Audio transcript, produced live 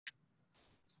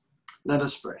Let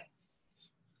us pray.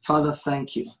 Father,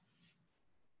 thank you.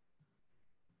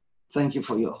 Thank you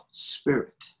for your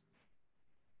spirit.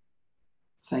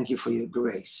 Thank you for your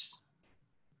grace.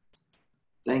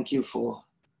 Thank you for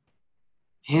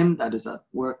him that is at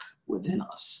work within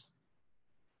us.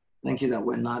 Thank you that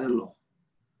we're not alone.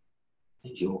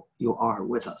 And you are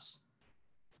with us.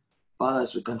 Father,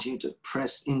 as we continue to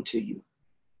press into you,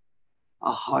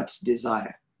 our heart's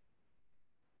desire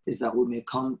is that we may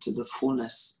come to the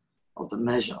fullness of the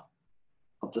measure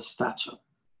of the stature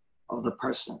of the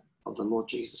person of the Lord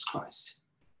Jesus Christ.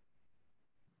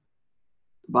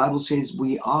 The Bible says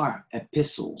we are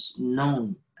epistles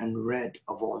known and read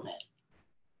of all men.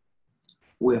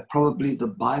 We are probably the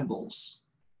Bibles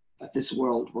that this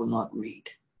world will not read.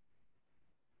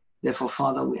 Therefore,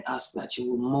 Father, we ask that you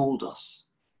will mold us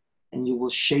and you will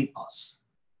shape us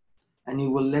and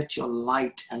you will let your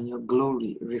light and your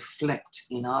glory reflect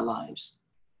in our lives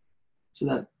so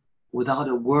that without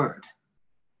a word,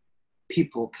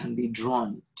 people can be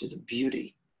drawn to the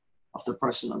beauty of the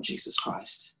person of Jesus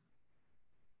Christ.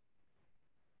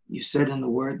 You said in the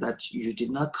word that you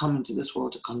did not come into this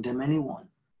world to condemn anyone,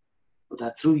 but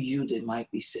that through you they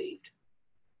might be saved.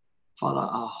 Father,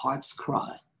 our heart's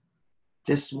cry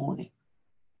this morning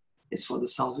is for the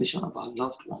salvation of our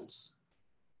loved ones,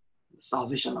 the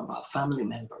salvation of our family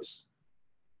members.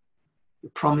 You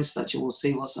promise that you will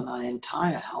save us and our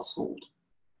entire household.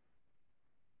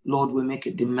 Lord, we make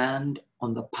a demand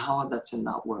on the power that's in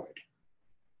that word,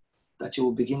 that you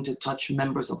will begin to touch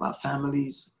members of our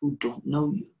families who don't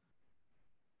know you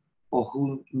or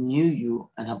who knew you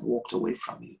and have walked away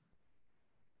from you.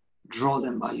 Draw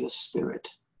them by your spirit.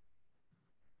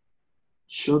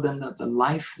 Show them that the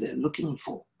life they're looking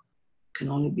for can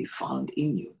only be found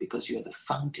in you because you are the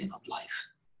fountain of life.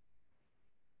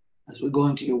 As we go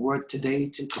into your word today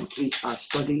to complete our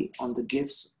study on the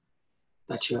gifts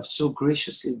that you have so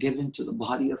graciously given to the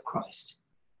body of Christ,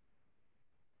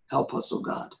 help us, O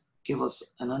God. Give us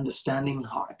an understanding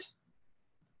heart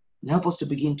and help us to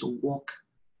begin to walk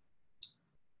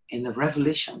in the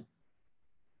revelation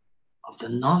of the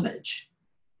knowledge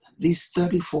that these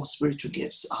 34 spiritual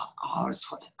gifts are ours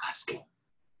for the asking.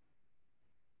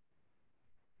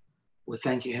 We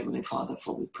thank you, Heavenly Father,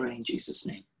 for we pray in Jesus'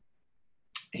 name.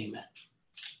 Amen.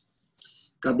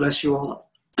 God bless you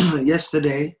all.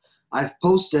 Yesterday, I've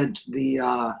posted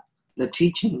the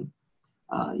teaching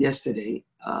yesterday.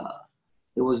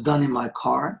 It was done in my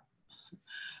car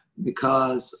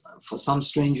because for some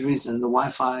strange reason, the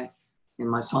Wi-Fi in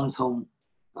my son's home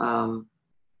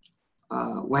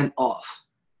went off.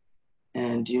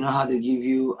 And you know how they give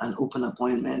you an open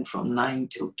appointment from 9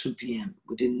 till 2 p.m.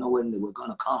 We didn't know when they were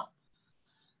going to come.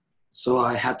 So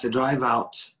I had to drive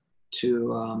out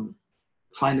to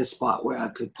find a spot where I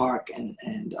could park and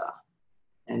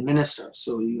minister.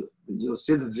 So you'll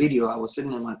see the video. I was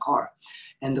sitting in my car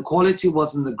and the quality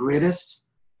wasn't the greatest,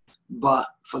 but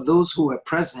for those who were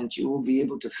present, you will be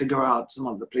able to figure out some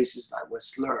of the places that were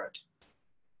slurred.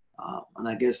 And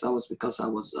I guess that was because I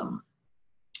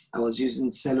was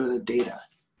using cellular data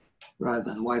rather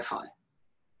than Wi-Fi.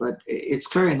 But it's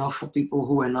clear enough for people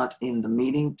who are not in the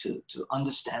meeting to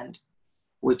understand.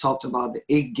 We talked about the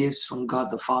 8 gifts from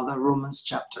God the Father, Romans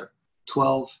chapter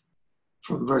 12,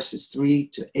 from verses 3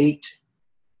 to 8.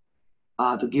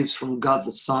 The gifts from God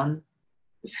the Son,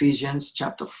 Ephesians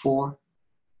chapter 4,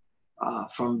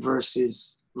 from verse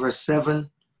 7,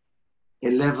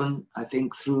 11, I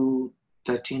think, through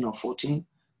 13 or 14.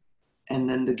 And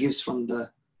then the gifts from the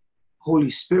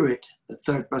Holy Spirit, the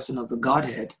third person of the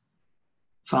Godhead,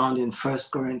 found in 1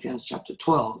 Corinthians chapter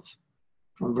 12,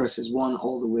 from verses 1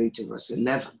 all the way to verse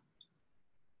 11.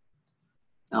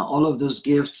 Now, all of those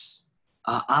gifts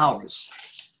are ours.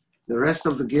 The rest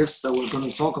of the gifts that we're going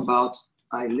to talk about,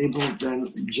 I labeled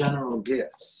them general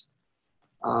gifts.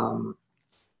 And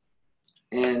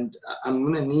I'm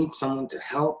going to need someone to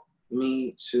help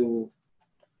me to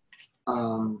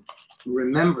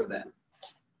remember them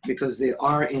because they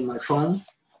are in my phone.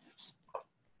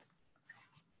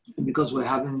 Because we're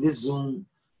having this Zoom,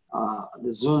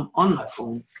 the Zoom on my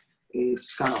phone,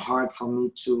 it's kind of hard for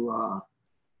me to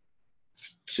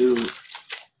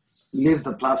leave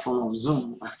the platform of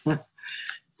Zoom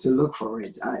to look for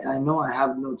it. I know I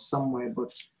have notes somewhere,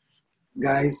 but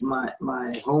guys, my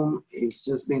home is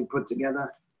just being put together.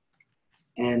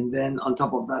 And then on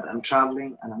top of that, I'm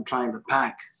traveling and I'm trying to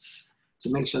pack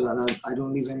to make sure that I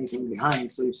don't leave anything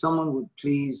behind. So if someone would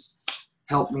please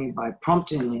help me by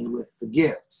prompting me with the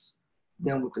gifts,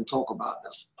 then we can talk about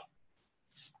them.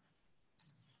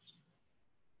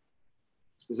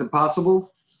 Is it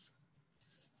possible?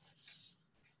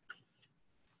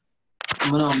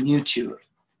 I'm going to unmute you.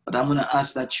 but I'm going to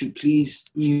ask that you please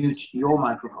mute your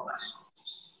microphones.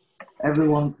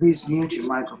 Everyone, please mute your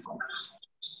microphone.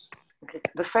 Okay.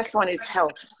 The first one is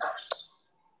help.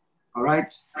 All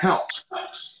right, help.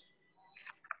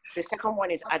 The second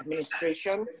one is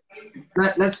administration.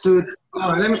 Let's do it.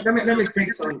 All right, let me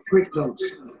take some quick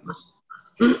notes.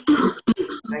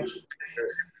 Thank you.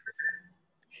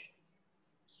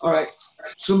 All right,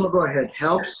 Suma, go ahead.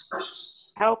 Helps.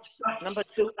 Helps. Number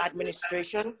 2,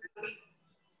 administration.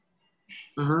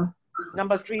 Mm-hmm.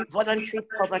 Number 3, voluntary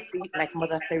poverty, like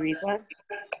Mother Teresa.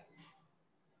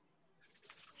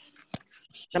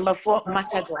 Number 4,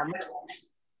 martyrdom.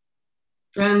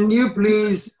 Can you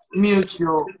please mute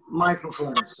your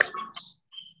microphones?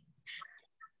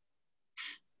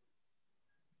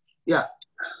 Yeah.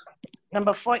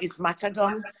 Number 4 is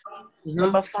martyrdom. Mm-hmm.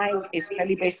 Number 5 is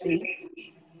celibacy.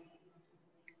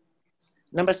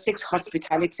 Number 6,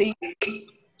 hospitality.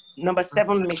 Number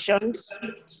 7, missions.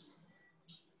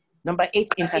 Number 8,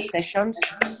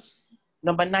 intercessions.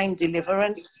 Number 9,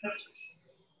 deliverance.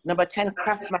 Number 10,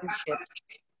 craftsmanship.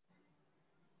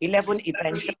 11,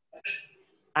 invention.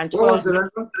 And 12, what was the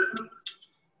rest?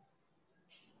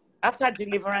 after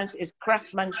deliverance is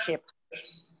craftsmanship.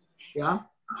 Yeah.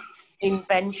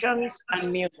 Inventions and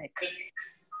music.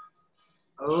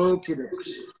 Okay.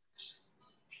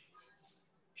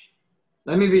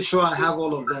 Let me be sure I have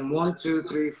all of them. 1, 2,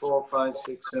 3, 4, 5,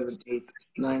 6, 7, 8,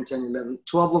 9, 10, 11.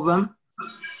 12 of them?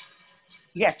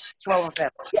 Yes, 12 of them.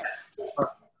 All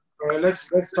right,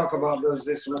 let's talk about those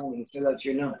this morning so that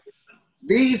you know.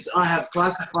 These I have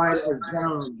classified as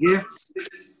general gifts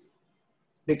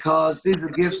because these are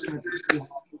gifts that we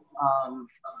have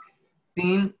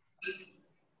seen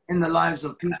in the lives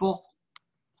of people.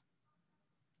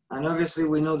 And obviously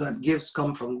we know that gifts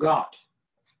come from God.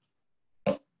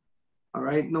 All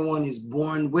right, no one is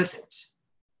born with it.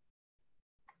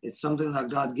 It's something that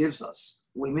God gives us.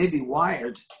 We may be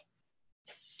wired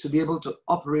to be able to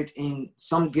operate in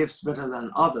some gifts better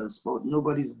than others, but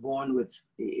nobody's born with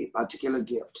a particular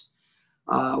gift.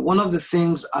 One of the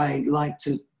things I like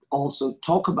to also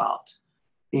talk about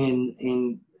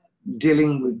in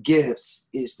dealing with gifts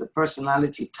is the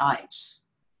personality types.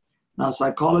 Now,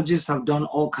 psychologists have done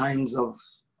all kinds of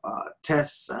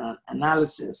tests and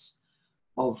analysis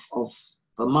of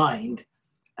the mind.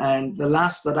 And the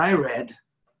last that I read,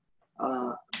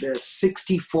 there's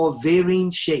 64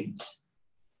 varying shades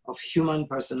of human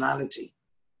personality.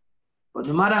 But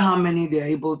no matter how many they're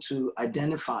able to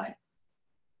identify,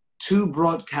 2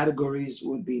 broad categories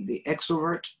would be the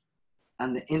extrovert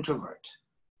and the introvert.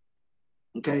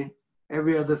 Okay?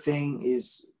 Every other thing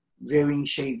is varying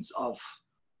shades of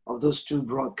those 2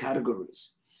 broad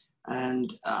categories.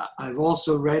 And I've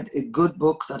also read a good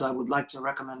book that I would like to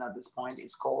recommend at this point.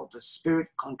 It's called The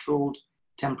Spirit-Controlled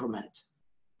Temperament.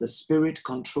 The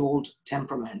Spirit-Controlled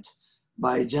Temperament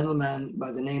by a gentleman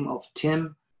by the name of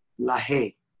Tim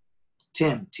LaHaye.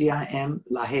 Tim, T-I-M,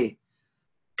 LaHaye.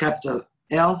 Capital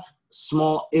L,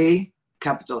 small a,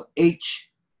 capital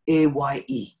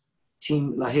H-A-Y-E.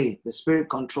 Tim LaHaye, The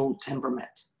Spirit-Controlled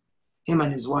Temperament. Him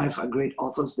and his wife are great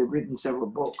authors. They've written several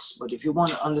books. But if you want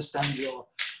to understand your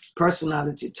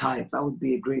personality type, that would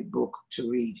be a great book to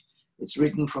read. It's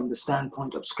written from the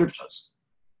standpoint of scriptures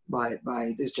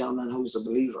by this gentleman who's a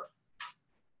believer.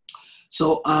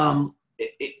 So,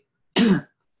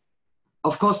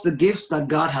 of course, the gifts that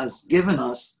God has given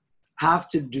us have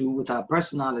to do with our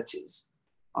personalities,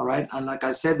 all right? And like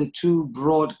I said, the 2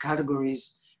 broad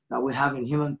categories that we have in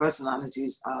human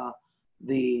personalities are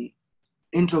the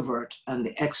introvert and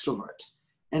the extrovert.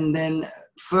 And then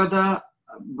further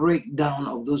breakdown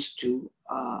of those 2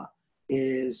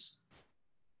 is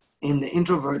in the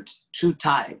introvert 2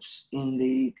 types, in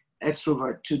the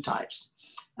extrovert 2 types.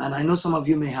 And I know some of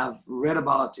you may have read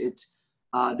about it.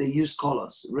 They use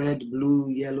colors, red, blue,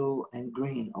 yellow, and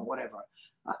green, or whatever.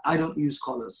 I don't use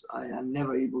colors. I am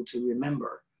never able to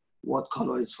remember what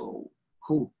color is for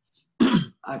who.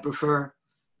 I prefer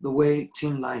the way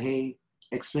Tim LaHaye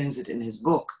explains it in his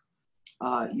book.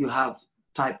 You have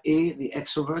type A, the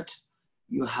extrovert.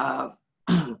 You have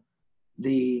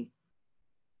the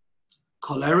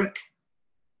choleric,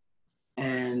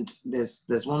 and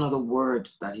there's one other word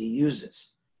that he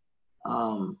uses,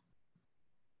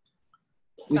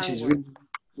 which is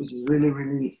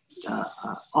really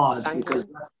odd, because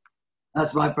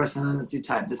that's my personality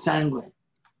type, the sanguine.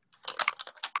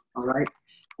 All right,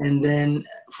 and then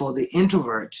for the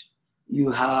introvert,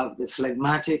 you have the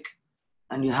phlegmatic,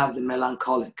 and you have the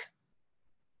melancholic.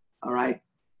 All right.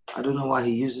 I don't know why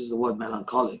he uses the word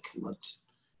melancholic, but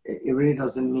it really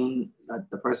doesn't mean that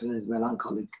the person is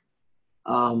melancholic.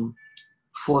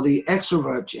 For the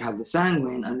extrovert, you have the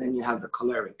sanguine, and then you have the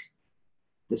choleric.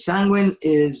 The sanguine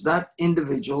is that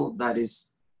individual that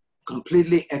is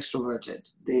completely extroverted.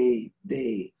 They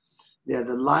are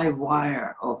the live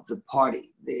wire of the party.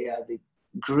 They are the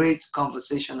great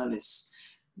conversationalists.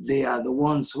 They are the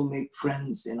ones who make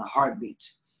friends in a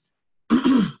heartbeat.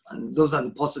 And those are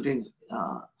the positive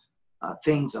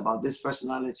things about this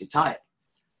personality type.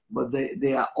 But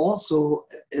they are also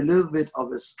a little bit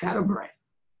of a scatterbrain.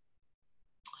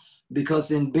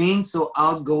 Because in being so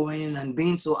outgoing and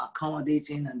being so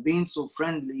accommodating and being so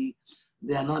friendly,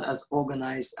 they are not as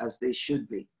organized as they should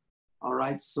be. All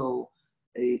right, so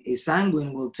a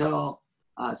sanguine will tell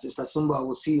Sister Sumba, I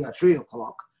will see you at 3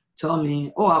 o'clock. Tell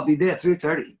me, oh, I'll be there at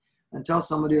 3:30. And tell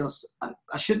somebody else,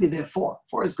 I should be there 4.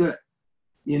 4 is good.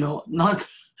 You know,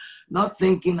 not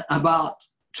thinking about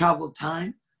travel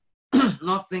time,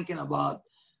 not thinking about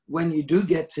when you do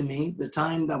get to me, the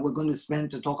time that we're going to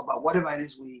spend to talk about whatever it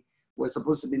is we're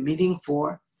supposed to be meeting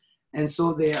for. And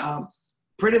so they are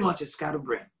pretty much a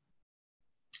scatterbrain.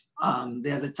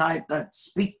 They're the type that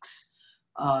speaks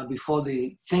before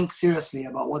they think seriously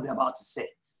about what they're about to say.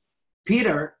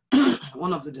 Peter,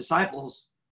 one of the disciples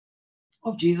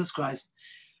of Jesus Christ,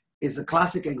 is a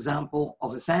classic example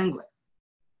of a sanguine.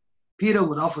 Peter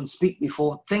would often speak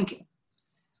before thinking.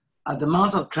 At the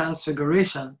Mount of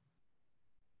Transfiguration,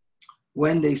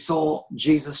 when they saw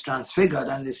Jesus transfigured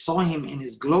and they saw him in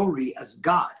his glory as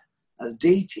God, as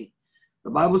deity,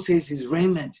 the Bible says his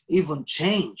raiment even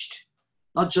changed.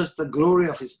 Not just the glory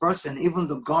of his person, even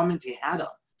the garment he had on.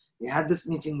 He had this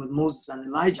meeting with Moses and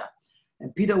Elijah.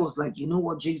 And Peter was like, you know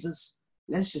what, Jesus,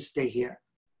 let's just stay here.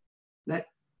 Let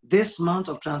this Mount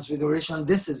of Transfiguration,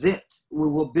 this is it. We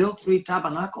will build 3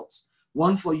 tabernacles.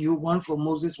 One for you, one for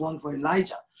Moses, one for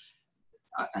Elijah.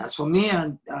 As for me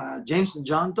and James and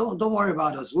John, don't worry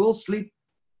about us. We'll sleep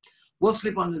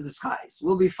under the skies.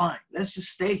 We'll be fine. Let's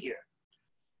just stay here.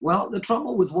 Well, the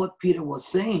trouble with what Peter was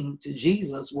saying to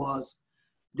Jesus was,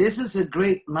 this is a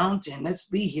great mountain. Let's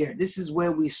be here. This is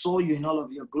where we saw you in all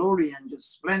of your glory and your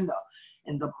splendor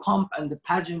and the pomp and the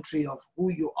pageantry of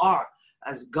who you are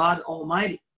as God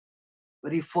Almighty.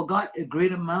 But he forgot a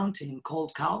greater mountain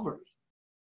called Calvary.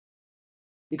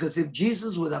 Because if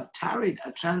Jesus would have tarried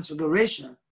at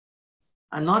Transfiguration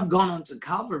and not gone on to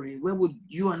Calvary, where would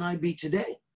you and I be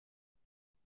today?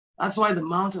 That's why the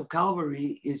Mount of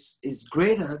Calvary is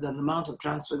greater than the Mount of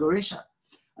Transfiguration.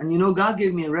 And you know, God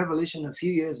gave me a revelation a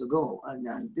few years ago,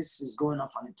 and this is going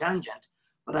off on a tangent,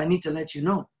 but I need to let you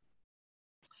know.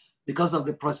 Because of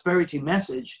the prosperity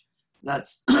message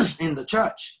that's in the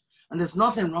church. And there's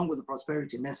nothing wrong with the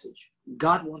prosperity message.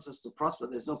 God wants us to prosper.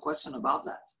 There's no question about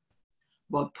that.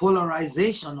 But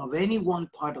polarization of any one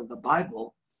part of the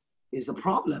Bible is a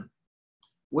problem.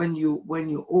 When you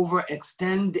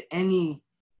overextend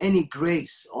any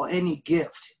grace or any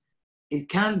gift, it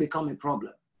can become a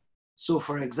problem. So,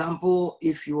 for example,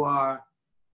 if you are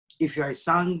a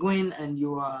sanguine and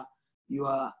you're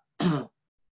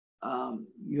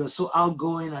so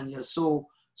outgoing and you're so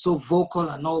vocal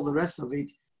and all the rest of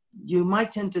it, you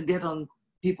might tend to get on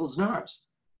people's nerves.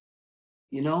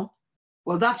 You know,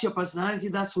 well, that's your personality.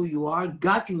 That's who you are.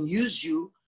 God can use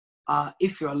you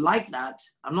if you're like that.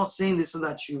 I'm not saying this so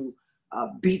that you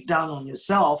beat down on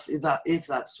yourself if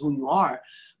that's who you are,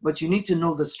 but you need to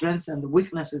know the strengths and the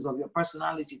weaknesses of your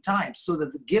personality type so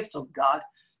that the gift of God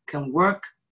can work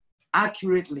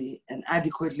accurately and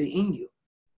adequately in you.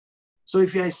 So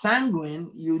if you're a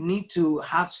sanguine, you need to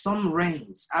have some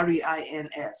reins,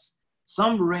 R-E-I-N-S,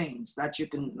 some reins that you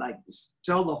can like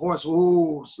tell the horse,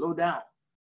 oh, slow down.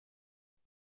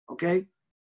 Okay?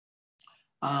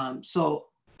 So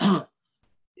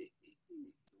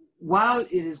while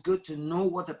it is good to know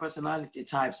what the personality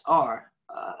types are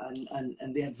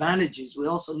and the advantages, we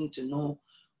also need to know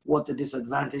what the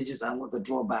disadvantages and what the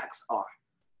drawbacks are.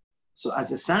 So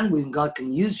as a sanguine, God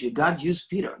can use you. God used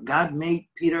Peter. God made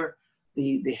Peter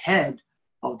the head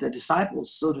of the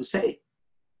disciples, so to say.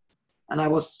 And I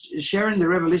was sharing the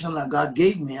revelation that God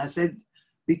gave me. I said,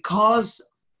 because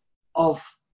of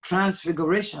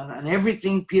Transfiguration and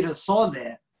everything Peter saw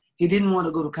there, he didn't want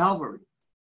to go to Calvary.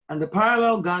 And the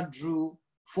parallel God drew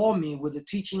for me with the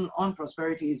teaching on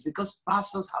prosperity is because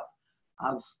pastors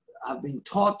have been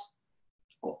taught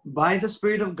by the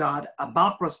Spirit of God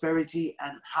about prosperity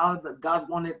and how that God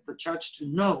wanted the church to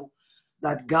know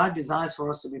that God desires for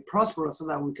us to be prosperous so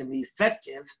that we can be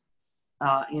effective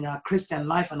in our Christian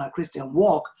life and our Christian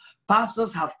walk.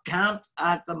 Pastors have camped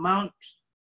at the Mount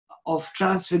of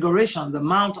Transfiguration, the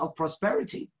Mount of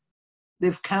Prosperity.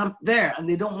 They've camped there and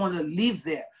they don't want to leave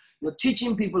there. You're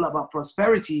teaching people about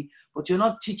prosperity, but you're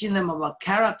not teaching them about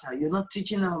character. You're not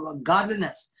teaching them about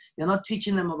godliness. You're not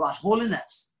teaching them about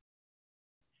holiness.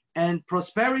 And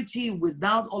prosperity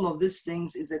without all of these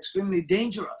things is extremely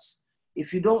dangerous.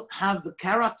 If you don't have the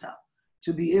character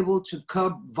to be able to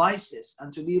curb vices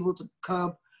and to be able to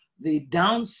curb the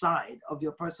downside of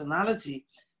your personality,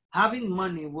 having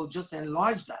money will just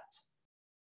enlarge that.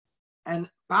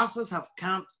 And pastors have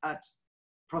camped at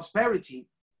prosperity,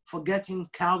 forgetting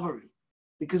Calvary.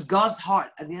 Because God's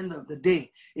heart at the end of the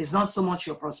day is not so much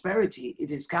your prosperity, it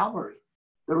is Calvary.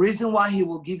 The reason why he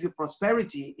will give you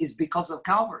prosperity is because of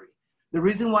Calvary. The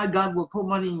reason why God will put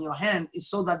money in your hand is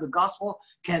so that the gospel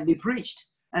can be preached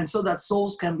and so that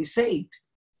souls can be saved.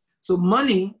 So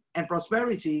money and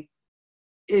prosperity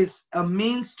is a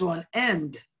means to an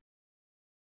end.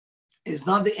 It's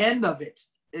not the end of it.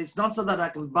 It's not so that I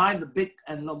can buy the big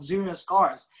and luxurious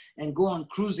cars and go on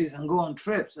cruises and go on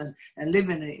trips and live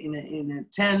in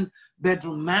a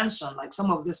 10-bedroom mansion like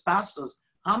some of these pastors.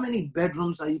 How many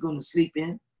bedrooms are you going to sleep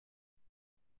in?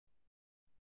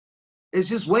 It's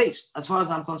just waste as far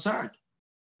as I'm concerned.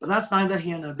 But that's neither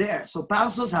here nor there. So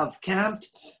pastors have camped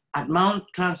at Mount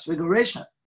Transfiguration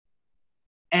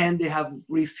and they have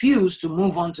refused to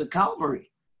move on to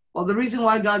Calvary. Well, the reason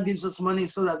why God gives us money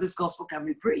is so that this gospel can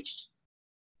be preached.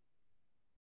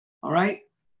 All right?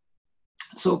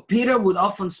 So Peter would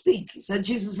often speak. He said,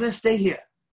 Jesus, let's stay here,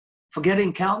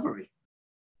 forgetting Calvary.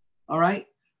 All right?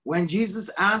 When Jesus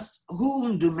asked,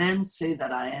 whom do men say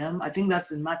that I am? I think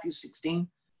that's in Matthew 16.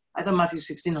 Either Matthew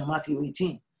 16 or Matthew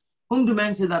 18. Whom do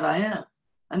men say that I am?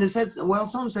 And they said, well,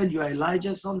 some said you are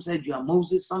Elijah, some said you are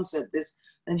Moses, some said this.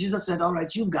 And Jesus said, all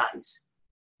right, you guys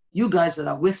that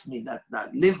are with me,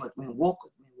 that live with me, walk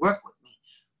with me, work with me,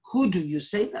 who do you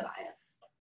say that I am?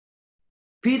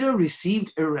 Peter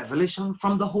received a revelation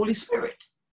from the Holy Spirit,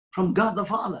 from God the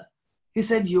Father. He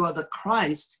said, you are the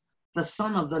Christ, the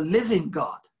Son of the living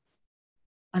God.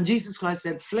 And Jesus Christ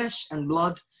said, flesh and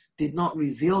blood did not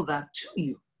reveal that to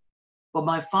you, but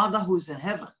my Father who is in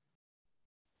heaven.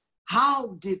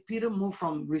 How did Peter move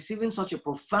from receiving such a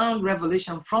profound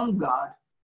revelation from God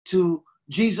to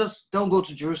Jesus, don't go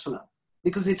to Jerusalem?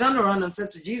 Because he turned around and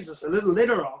said to Jesus a little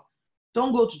later on,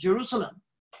 don't go to Jerusalem.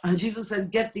 And Jesus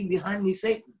said, get thee behind me,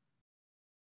 Satan.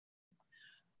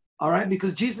 All right,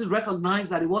 because Jesus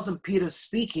recognized that it wasn't Peter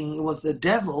speaking, it was the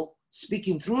devil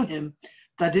speaking through him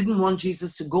that didn't want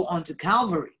Jesus to go on to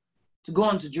Calvary, to go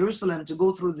on to Jerusalem, to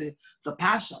go through the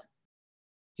passion.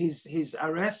 His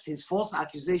arrest, his false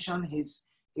accusation, his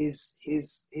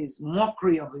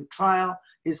mockery of a trial,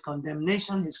 his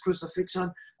condemnation, his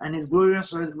crucifixion, and his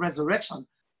glorious resurrection.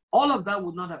 All of that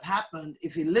would not have happened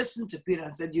if he listened to Peter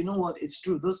and said, you know what, it's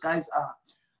true. Those guys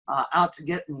are out to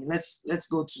get me. Let's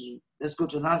go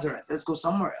to Nazareth. Let's go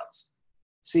somewhere else.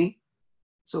 See?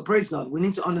 So praise God. We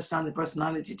need to understand the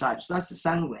personality types. That's the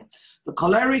sanguine. The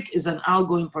choleric is an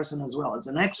outgoing person as well. It's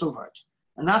an extrovert.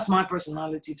 And that's my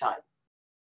personality type.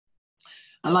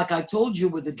 And like I told you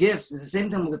with the gifts, it's the same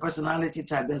thing with the personality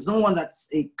type. There's no one that's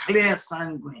a clear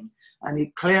sanguine and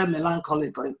a clear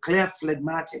melancholic or a clear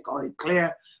phlegmatic or a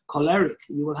clear choleric.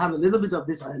 You will have a little bit of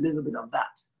this and a little bit of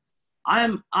that.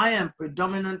 I am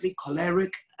predominantly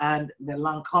choleric and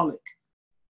melancholic.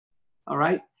 All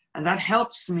right? And that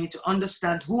helps me to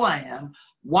understand who I am,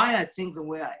 why I think the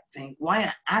way I think, why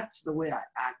I act the way I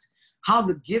act, how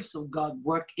the gifts of God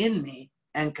work in me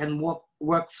and can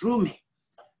work through me.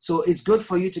 So it's good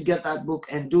for you to get that book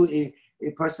and do a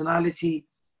personality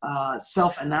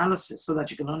self-analysis so that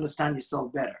you can understand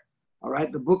yourself better. All right?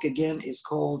 The book, again, is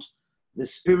called The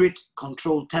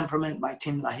Spirit-Controlled Temperament by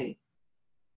Tim LaHaye.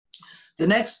 The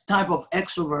next type of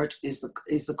extrovert is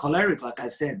the choleric, like I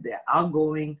said. They're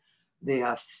outgoing, they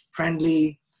are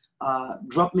friendly.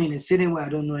 Drop me in a city where I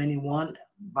don't know anyone.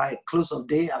 By close of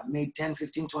day, I've made 10,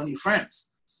 15, 20 friends.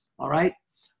 All right?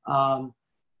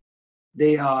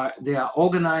 They are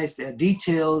organized, they're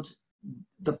detailed.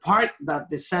 The part that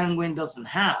the sanguine doesn't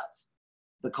have,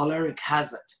 the choleric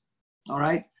has it. All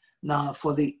right? Now,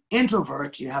 for the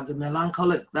introvert, you have the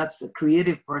melancholic. That's the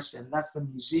creative person. That's the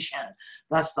musician.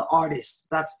 That's the artist.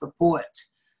 That's the poet.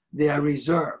 They are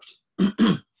reserved.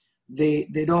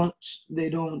 They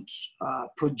don't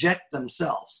project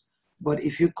themselves. But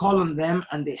if you call on them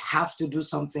and they have to do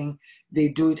something, they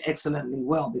do it excellently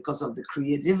well because of the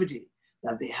creativity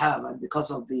that they have and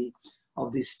because of the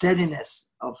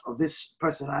steadiness of this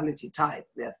personality type.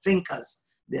 They're thinkers.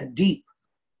 They're deep.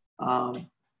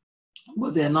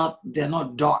 But they're not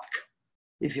dark,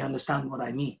 if you understand what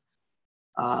I mean.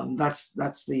 That's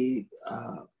the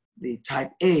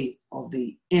type A of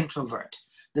the introvert.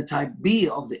 The type B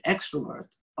of the extrovert,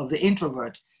 of the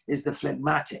introvert, is the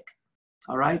phlegmatic.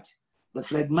 All right? The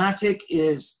phlegmatic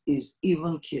is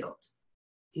even killed.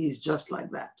 He's just like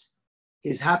that.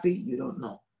 He's happy, you don't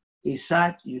know. He's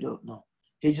sad, you don't know.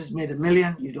 He just made $1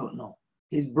 million, you don't know.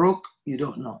 He's broke, you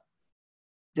don't know.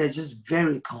 They're just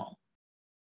very calm.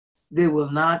 They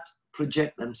will not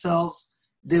project themselves.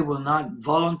 They will not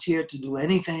volunteer to do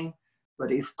anything.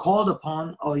 But if called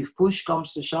upon or if push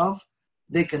comes to shove,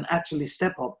 they can actually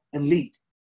step up and lead.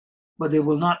 But they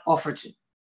will not offer to.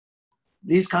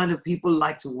 These kind of people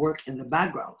like to work in the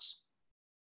backgrounds.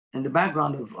 In the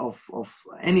background of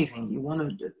anything. You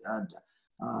want to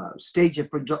stage a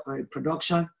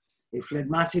production, a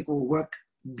phlegmatic will work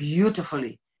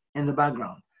beautifully in the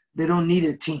background. They don't need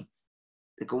a team.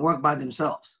 They can work by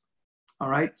themselves. All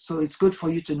right? So it's good for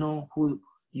you to know who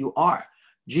you are.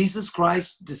 Jesus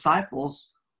Christ's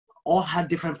disciples all had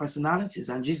different personalities,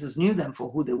 and Jesus knew them for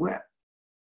who they were.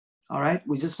 All right?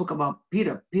 We just spoke about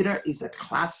Peter. Peter is a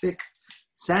classic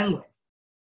sanguine.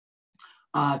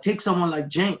 Take someone like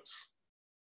James.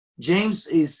 James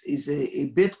is a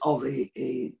bit of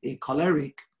a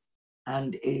choleric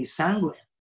and a sanguine.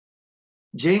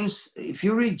 James, if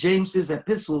you read James's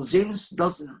epistles, James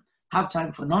doesn't have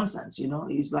time for nonsense. You know,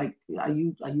 he's like, are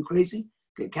you crazy?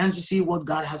 Can't you see what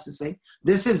God has to say?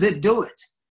 This is it, do it.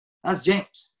 That's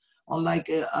James. Unlike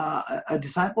a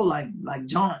disciple like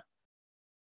John.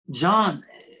 John,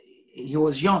 he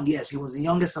was young, yes, he was the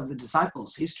youngest of the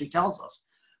disciples, history tells us.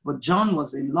 But John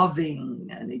was a loving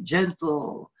and a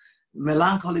gentle,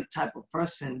 melancholic type of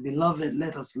person. Beloved,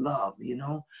 let us love, you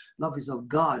know. Love is of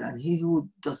God, and he who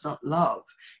does not love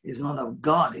is not of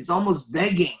God. It's almost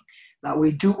begging that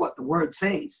we do what the word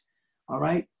says, all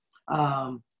right?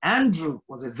 Andrew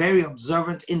was a very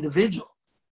observant individual.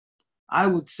 I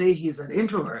would say he's an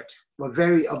introvert, but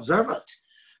very observant.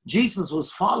 Jesus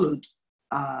was followed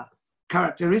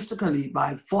characteristically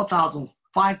by 4,000,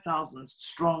 5,000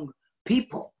 strong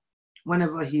people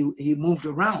whenever he moved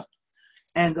around.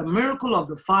 And the miracle of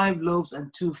the 5 loaves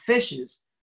and 2 fishes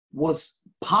was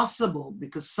possible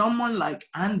because someone like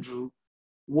Andrew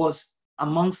was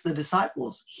amongst the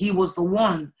disciples. He was the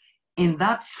one in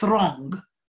that throng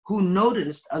who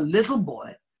noticed a little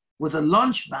boy with a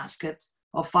lunch basket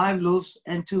of 5 loaves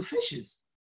and 2 fishes.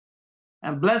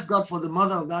 And bless God for the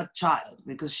mother of that child,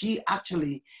 because she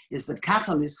actually is the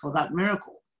catalyst for that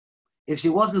miracle. If she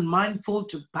wasn't mindful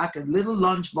to pack a little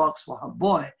lunchbox for her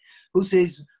boy who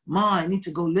says, Ma, I need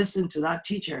to go listen to that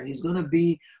teacher. He's going to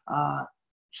be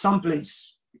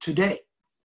someplace today.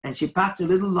 And she packed a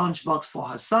little lunchbox for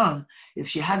her son. If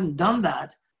she hadn't done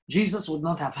that, Jesus would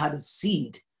not have had a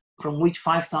seed from which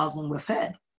 5,000 were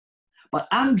fed. But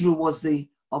Andrew was the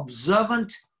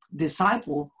observant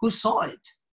disciple who saw it.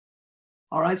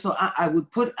 All right, so I would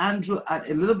put Andrew at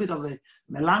a little bit of a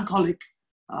melancholic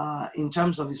in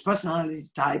terms of his personality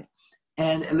type,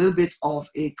 and a little bit of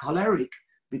a choleric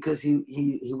because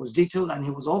he was detailed and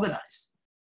he was organized.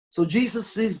 So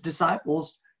Jesus's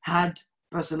disciples had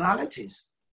personalities.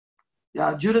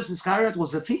 Judas Iscariot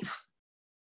was a thief.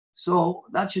 So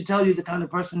that should tell you the kind of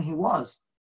person he was.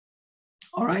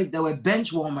 All right, there were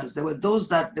bench warmers. There were those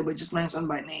that they were just mentioned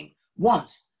by name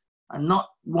once, and not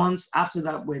once after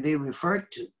that were they referred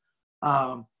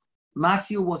to.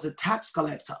 Matthew was a tax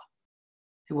collector.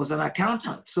 He was an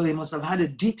accountant, so he must have had a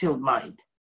detailed mind.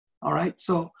 All right,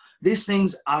 so these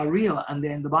things are real and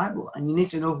they're in the Bible, and you need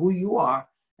to know who you are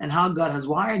and how God has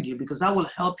wired you, because that will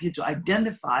help you to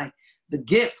identify the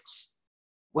gifts.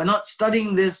 We're not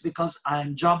studying this because I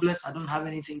am jobless, I don't have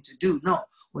anything to do. No,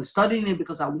 we're studying it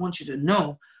because I want you to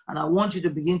know, and I want you to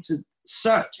begin to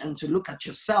search and to look at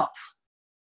yourself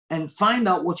and find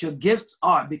out what your gifts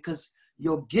are, because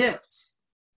your gifts,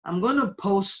 I'm going to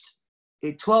post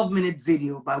a 12-minute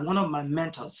video by one of my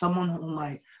mentors, someone whom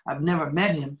I've never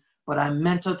met him, but I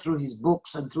mentor through his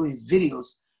books and through his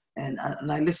videos, and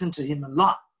I listen to him a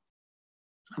lot.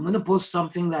 I'm going to post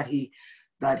something that he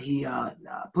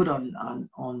put on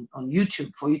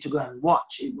YouTube for you to go and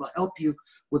watch. It will help you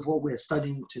with what we're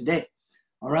studying today.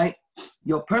 All right?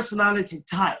 Your personality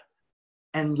type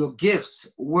and your gifts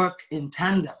work in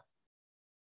tandem.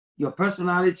 Your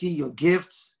personality, your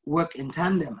gifts work in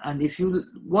tandem. And if you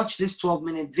watch this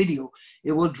 12-minute video,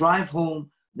 it will drive home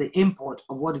the import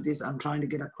of what it is I'm trying to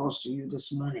get across to you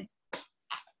this morning.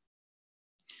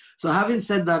 So having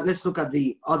said that, let's look at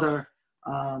the other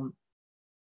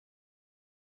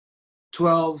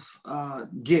 12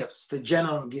 gifts, the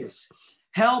general gifts.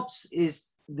 Helps is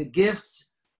the gifts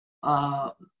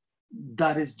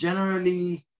that is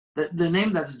generally, the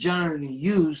name that is generally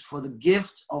used for the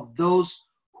gift of those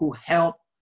who help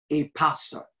a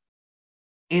pastor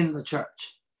in the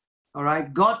church. All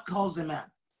right, God calls a man.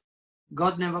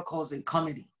 God never calls a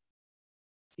committee.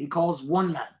 He calls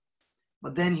one man,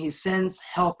 but then he sends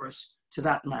helpers to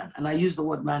that man. And I use the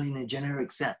word man in a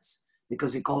generic sense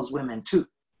because he calls women too.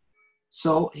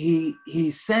 So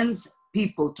he sends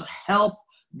people to help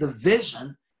the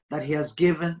vision that he has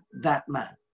given that man.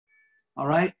 All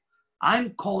right.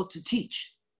 I'm called to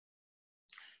teach.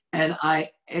 And I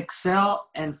excel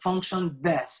and function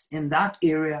best in that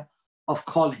area of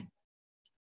calling.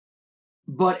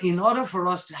 But in order for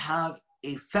us to have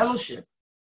a fellowship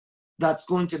that's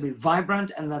going to be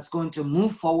vibrant and that's going to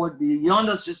move forward beyond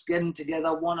us just getting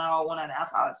together 1 hour, 1.5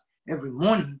 hours every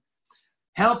morning,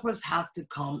 helpers have to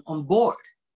come on board.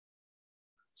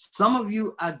 Some of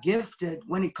you are gifted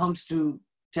when it comes to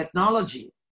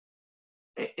technology.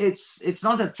 It's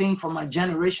not a thing for my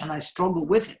generation. I struggle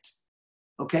with it.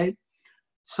 Okay?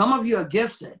 Some of you are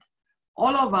gifted.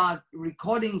 All of our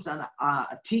recordings and our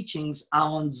teachings are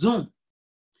on Zoom.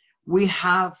 We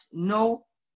have no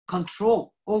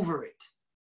control over it.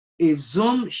 If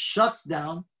Zoom shuts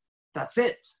down, that's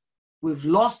it. We've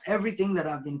lost everything that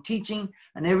I've been teaching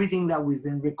and everything that we've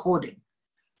been recording.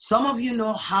 Some of you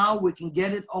know how we can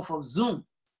get it off of Zoom,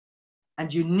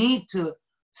 and you need to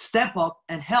step up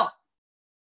and help.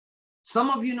 Some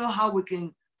of you know how we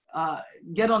can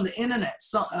get on the internet.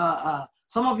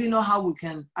 Some of you know how we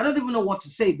can, I don't even know what to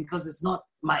say because it's not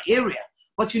my area,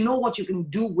 but you know what you can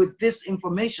do with this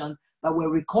information that we're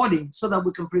recording so that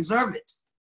we can preserve it.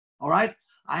 All right?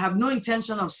 I have no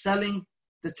intention of selling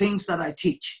the things that I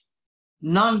teach.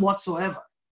 None whatsoever.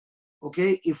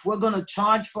 Okay? If we're going to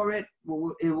charge for it,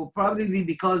 it will probably be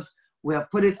because we have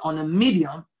put it on a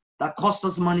medium that costs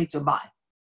us money to buy.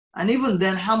 And even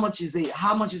then, how much is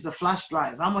a flash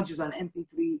drive? How much is an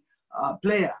MP3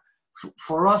 player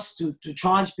for us to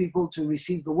charge people to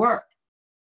receive the word?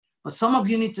 But some of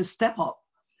you need to step up.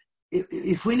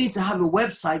 If we need to have a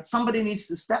website, somebody needs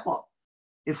to step up.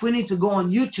 If we need to go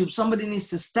on YouTube, somebody needs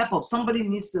to step up. Somebody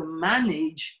needs to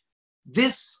manage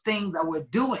this thing that we're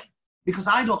doing, because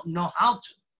I don't know how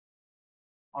to.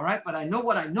 All right, but I know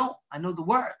what I know. I know the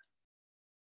word.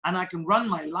 And I can run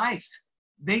my life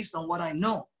based on what I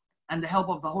know and the help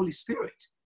of the Holy Spirit.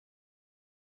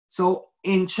 So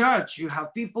in church, you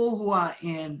have people who are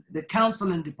in the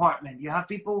counseling department. You have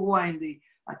people who are in the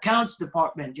accounts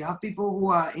department. You have people who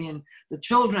are in the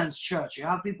children's church. You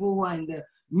have people who are in the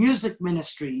music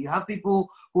ministry. You have people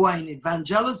who are in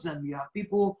evangelism. You have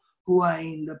people who are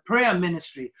in the prayer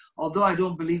ministry. Although I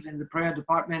don't believe in the prayer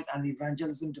department and the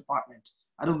evangelism department.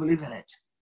 I don't believe in it.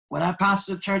 When I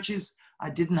pastored churches, I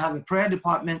didn't have a prayer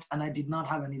department and I did not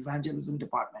have an evangelism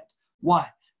department. Why?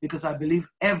 Because I believe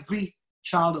every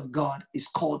child of God is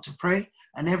called to pray,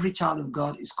 and every child of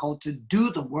God is called to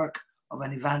do the work of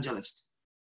an evangelist.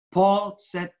 Paul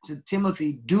said to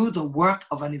Timothy, do the work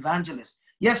of an evangelist.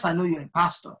 Yes, I know you're a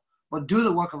pastor, but do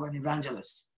the work of an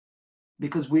evangelist,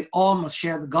 because we all must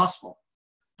share the gospel.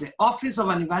 The office of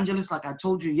an evangelist, like I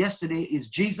told you yesterday, is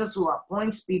Jesus who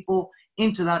appoints people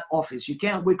into that office. You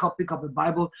can't wake up, pick up a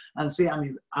Bible and say,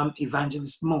 I'm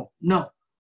evangelist Mo. No.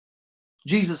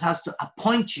 Jesus has to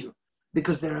appoint you,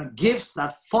 because there are gifts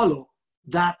that follow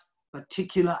that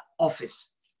particular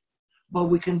office. But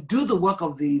we can do the work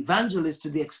of the evangelist to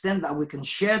the extent that we can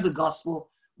share the gospel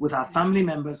with our family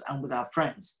members and with our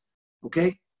friends.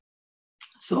 Okay?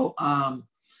 So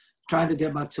trying to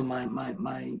get back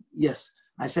to yes.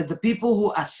 I said the people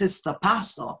who assist the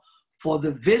pastor for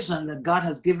the vision that God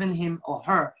has given him or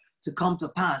her to come to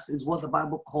pass is what the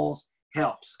Bible calls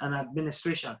helps and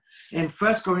administration. In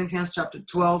 1 Corinthians chapter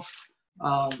 12,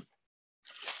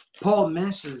 Paul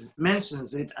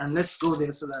mentions it, and let's go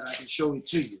there so that I can show it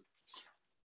to you.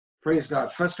 Praise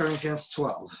God. 1 Corinthians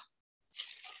 12.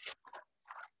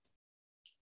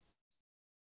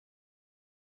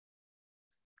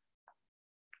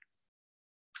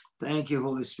 Thank you,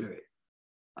 Holy Spirit.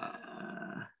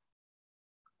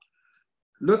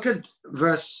 Look at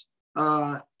verse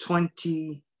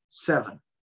 27.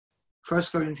 1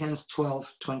 Corinthians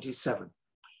 12, 27.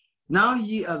 Now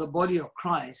ye are the body of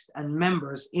Christ, and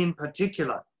members in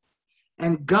particular.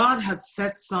 And God had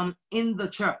set some in the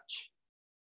church.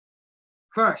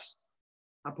 First,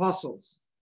 apostles.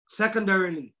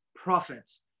 Secondarily,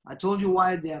 prophets. I told you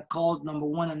why they are called number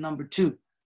 1 and number 2.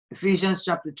 Ephesians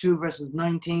chapter 2, verses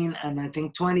 19 and I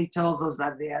think 20 tells us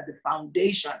that they are the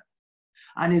foundation.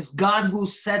 And it's God who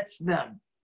sets them.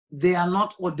 They are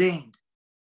not ordained.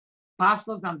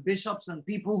 Pastors and bishops and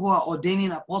people who are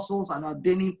ordaining apostles and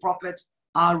ordaining prophets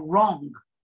are wrong.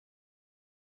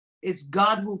 It's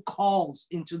God who calls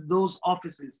into those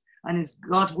offices, and it's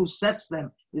God who sets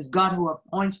them. It's God who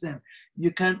appoints them.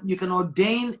 You can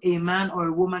ordain a man or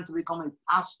a woman to become a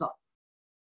pastor.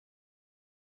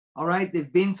 All right,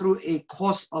 they've been through a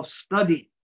course of study,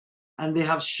 and they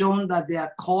have shown that they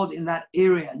are called in that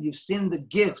area. You've seen the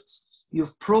gifts.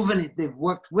 you've proven it, they've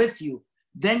worked with you,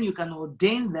 then you can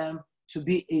ordain them to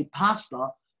be a pastor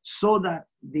so that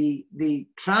the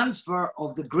transfer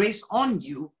of the grace on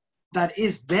you that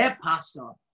is their pastor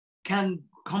can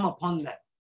come upon them.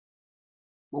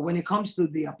 But when it comes to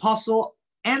the apostle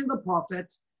and the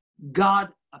prophet, God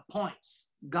appoints,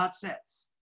 God sets.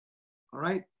 All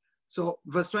right? So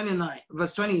verse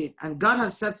 28, and God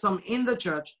has set some in the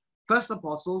church, first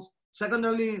apostles,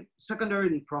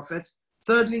 secondarily prophets,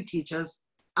 thirdly teachers,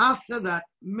 after that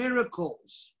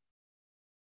miracles.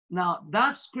 Now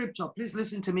that scripture, please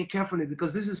listen to me carefully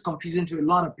because this is confusing to a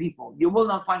lot of people. You will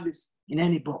not find this in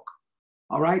any book.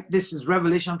 All right? This is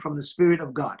revelation from the Spirit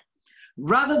of God.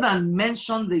 Rather than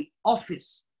mention the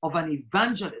office of an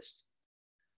evangelist,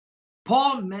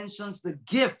 Paul mentions the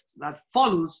gift that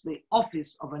follows the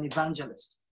office of an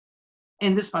evangelist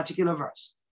in this particular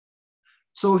verse.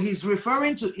 So he's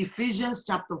referring to Ephesians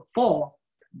chapter 4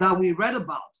 that we read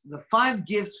about, the 5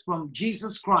 gifts from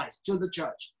Jesus Christ to the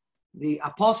church: the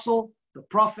apostle, the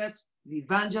prophet, the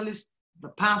evangelist, the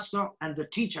pastor, and the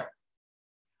teacher.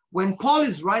 When Paul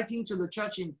is writing to the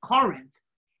church in Corinth,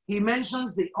 he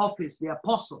mentions the office, the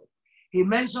apostle. He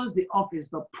mentions the office,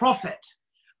 the prophet.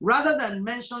 Rather than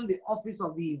mention the office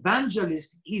of the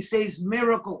evangelist, he says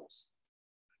miracles,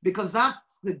 because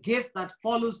that's the gift that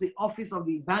follows the office of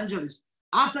the evangelist.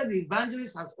 After the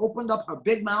evangelist has opened up her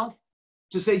big mouth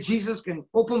to say Jesus can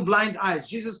open blind eyes,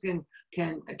 Jesus can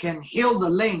heal the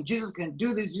lame, Jesus can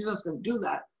do this, Jesus can do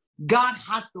that, God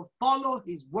has to follow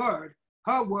his word,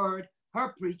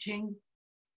 her preaching,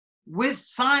 with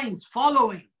signs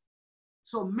following.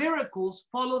 So miracles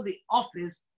follow the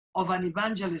office of an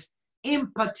evangelist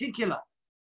in particular.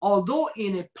 Although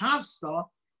in a pastor,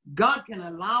 God can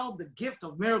allow the gift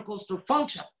of miracles to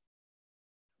function,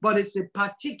 but it's a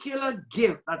particular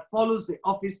gift that follows the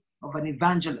office of an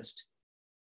evangelist.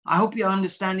 I hope you're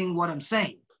understanding what I'm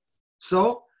saying.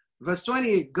 So, verse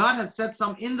 28, God has set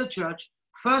some in the church,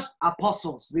 first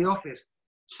apostles, the office,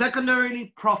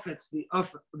 secondarily prophets, the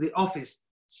office,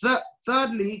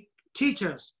 thirdly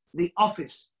teachers, the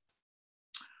office.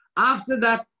 After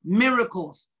that,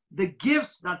 miracles, the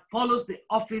gifts that follows the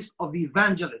office of the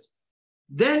evangelist.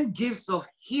 Then gifts of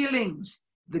healings,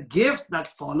 the gift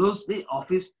that follows the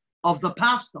office of the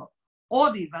pastor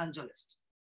or the evangelist.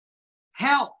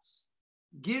 Helps,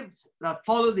 gifts that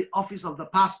follow the office of the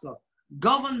pastor.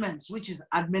 Governments, which is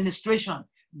administration,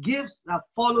 gifts that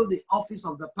follow the office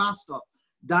of the pastor.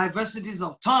 Diversities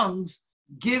of tongues,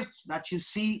 gifts that you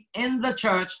see in the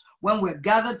church when we're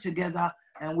gathered together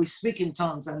and we speak in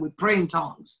tongues and we pray in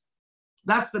tongues.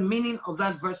 That's the meaning of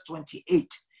that verse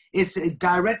 28. It's a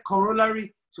direct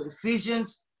corollary to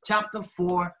Ephesians chapter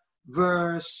 4,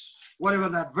 verse, whatever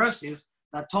that verse is,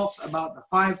 that talks about the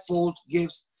 5-fold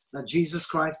gifts that Jesus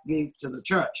Christ gave to the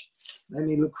church. Let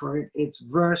me look for it. It's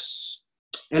verse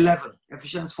 11,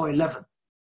 Ephesians 4:11.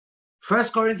 1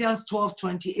 Corinthians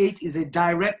 12:28 is a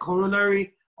direct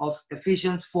corollary of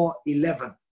Ephesians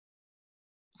 4:11.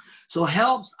 So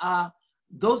helps are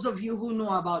those of you who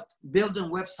know about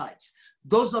building websites,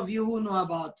 those of you who know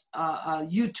about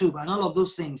YouTube and all of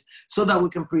those things, so that we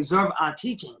can preserve our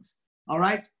teachings. All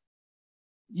right?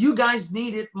 You guys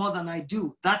need it more than I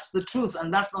do. That's the truth,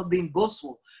 and that's not being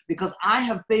boastful, because I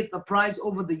have paid the price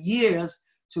over the years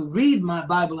to read my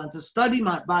Bible and to study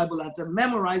my Bible and to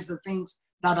memorize the things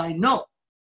that I know.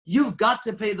 You've got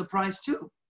to pay the price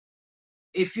too.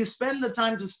 If you spend the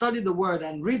time to study the word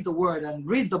and read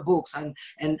the books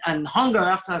and hunger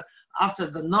after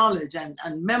the knowledge and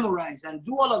memorize and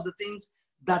do all of the things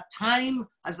that time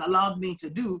has allowed me to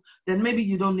do, then maybe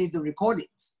you don't need the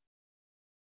recordings.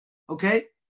 Okay?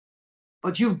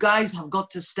 But you guys have got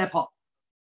to step up.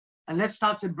 And let's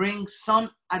start to bring some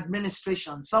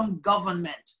administration, some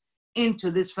government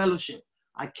into this fellowship.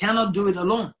 I cannot do it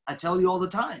alone. I tell you all the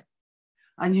time.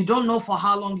 And you don't know for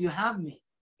how long you have me.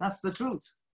 That's the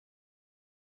truth.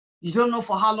 You don't know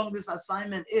for how long this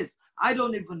assignment is. I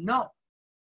don't even know.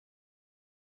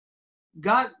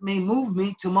 God may move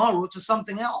me tomorrow to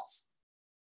something else.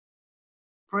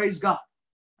 Praise God.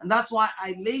 And that's why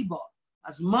I labor.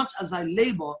 As much as I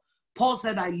labor, Paul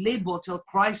said, I labor till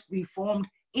Christ be formed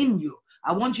in you.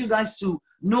 I want you guys to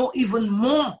know even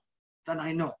more than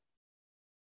I know.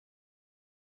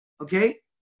 Okay?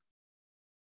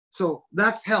 So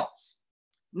that helps.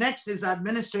 Next is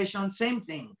administration, same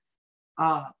thing.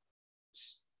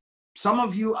 Some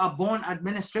of you are born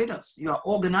administrators. You are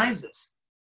organizers.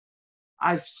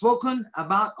 I've spoken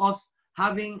about us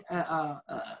having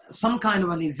some kind of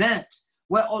an event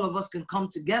where all of us can come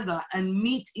together and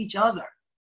meet each other.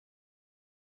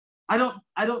 I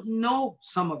don't know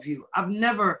some of you. I've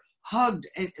never hugged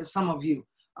some of you.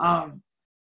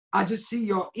 I just see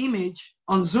your image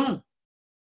on Zoom.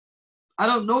 I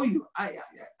don't know you.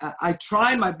 I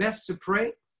try my best to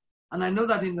pray. And I know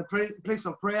that in the place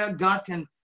of prayer, God can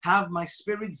have my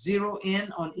spirit zero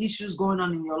in on issues going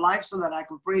on in your life so that I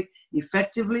can pray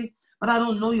effectively. But I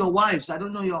don't know your wives. I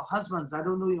don't know your husbands. I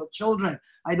don't know your children.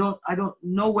 I don't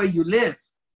know where you live.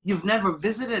 You've never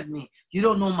visited me. You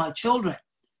don't know my children.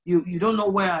 You don't know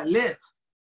where I live.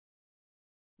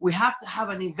 We have to have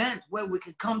an event where we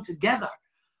can come together.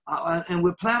 And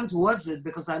we plan towards it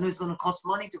because I know it's going to cost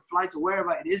money to fly to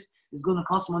wherever it is. It's going to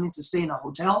cost money to stay in a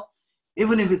hotel,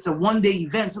 even if it's a one-day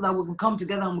event, so that we can come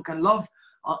together and we can love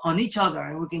on each other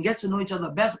and we can get to know each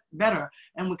other better.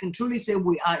 And we can truly say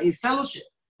we are a fellowship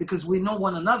because we know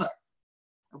one another.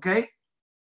 Okay?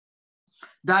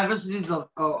 Diversities of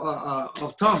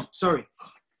tongue. Sorry.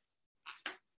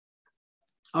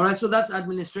 All right, so that's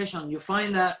administration. You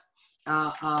find that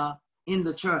in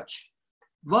the church.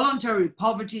 Voluntary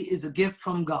poverty is a gift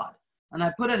from God. And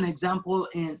I put an example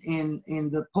in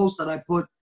the post that I put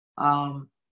on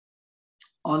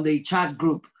the chat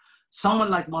group.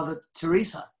 Someone like Mother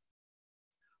Teresa,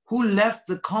 who left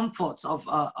the comforts of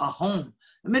a home,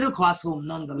 a middle-class home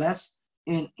nonetheless,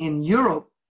 in Europe,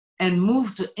 and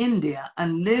moved to India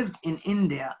and lived in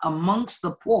India amongst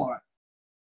the poor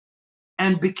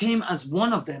and became as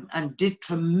one of them and did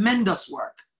tremendous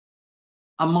work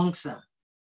amongst them.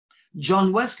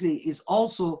 John Wesley is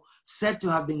also said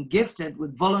to have been gifted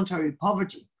with voluntary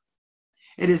poverty.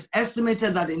 It is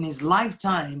estimated that in his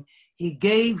lifetime, he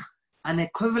gave an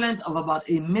equivalent of about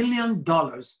 $1 million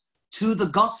to the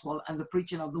gospel and the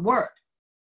preaching of the word.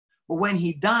 But when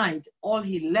he died, all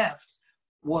he left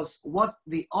was what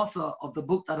the author of the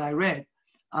book that I read,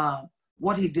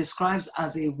 what he describes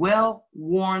as a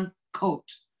well-worn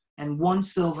coat and one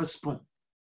silver spoon.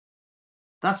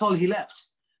 That's all he left.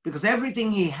 Because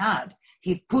everything he had,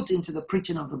 he put into the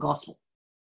preaching of the gospel.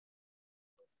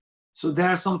 So there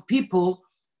are some people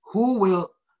who will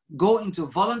go into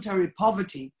voluntary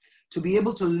poverty to be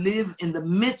able to live in the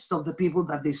midst of the people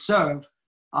that they serve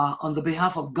on the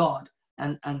behalf of God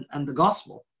and the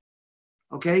gospel.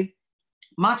 Okay?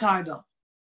 Martyrdom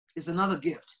is another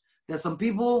gift. There's some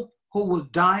people who will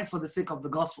die for the sake of the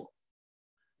gospel.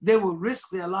 They will risk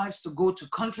their lives to go to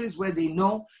countries where they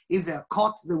know if they're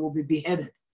caught, they will be beheaded.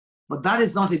 But that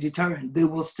is not a deterrent. They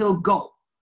will still go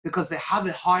because they have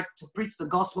a heart to preach the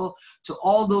gospel to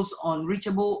all those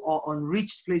unreachable or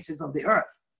unreached places of the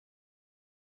earth.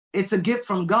 It's a gift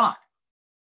from God.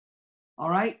 All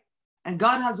right? And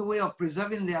God has a way of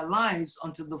preserving their lives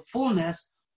until the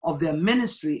fullness of their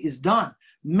ministry is done.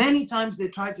 Many times they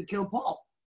tried to kill Paul.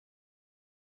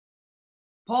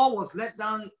 Paul was let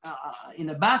down in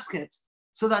a basket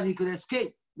so that he could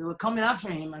escape. They were coming after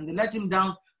him and they let him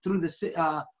down through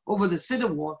the over the city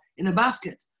wall in a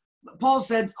basket. Paul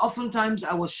said, oftentimes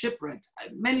I was shipwrecked.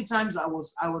 Many times I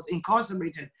was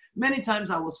incarcerated. Many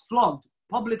times I was flogged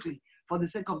publicly for the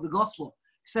sake of the gospel.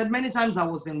 He said, many times I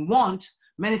was in want.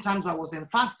 Many times I was in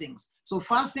fastings. So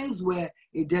fastings were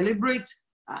a deliberate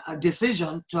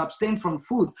decision to abstain from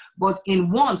food. But in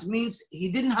want means he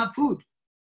didn't have food.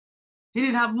 He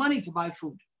didn't have money to buy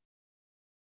food.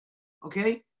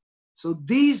 Okay? So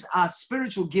these are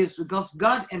spiritual gifts because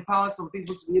God empowers some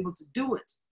people to be able to do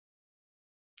it.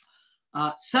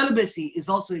 Celibacy is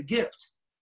also a gift.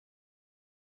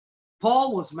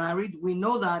 Paul was married. We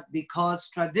know that because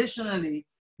traditionally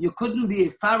you couldn't be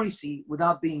a Pharisee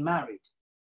without being married.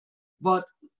 But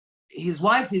his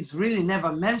wife is really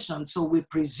never mentioned, so we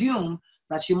presume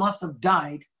that she must have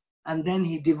died and then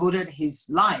he devoted his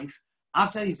life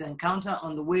after his encounter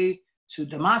on the way to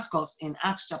Damascus in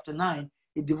Acts chapter 9.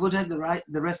 He devoted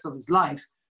the rest of his life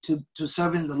to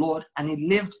serving the Lord, and he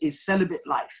lived a celibate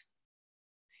life.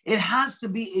 It has to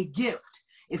be a gift.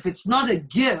 If it's not a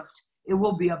gift, it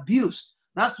will be abused.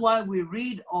 That's why we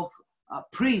read of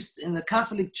priests in the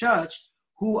Catholic Church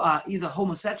who are either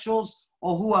homosexuals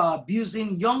or who are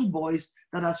abusing young boys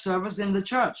that are servers in the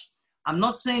church. I'm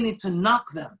not saying it to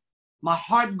knock them. My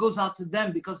heart goes out to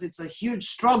them because it's a huge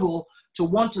struggle to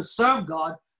want to serve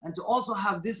God and to also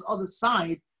have this other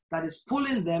side that is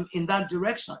pulling them in that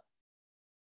direction.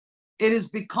 It is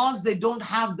because they don't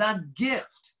have that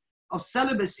gift of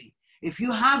celibacy. If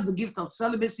you have the gift of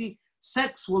celibacy,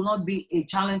 sex will not be a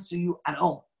challenge to you at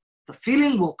all. The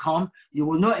feeling will come, you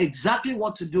will know exactly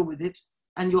what to do with it,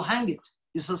 and you'll hang it,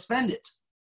 you suspend it.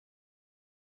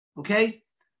 Okay?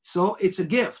 So it's a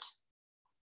gift.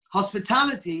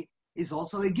 Hospitality is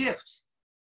also a gift.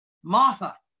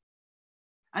 Martha.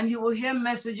 And you will hear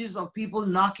messages of people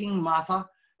knocking Martha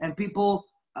and people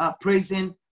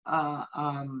praising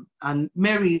and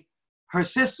Mary, her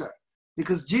sister.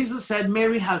 Because Jesus said,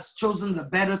 Mary has chosen the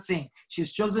better thing.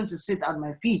 She's chosen to sit at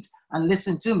my feet and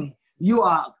listen to me. You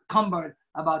are cumbered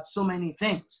about so many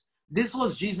things. This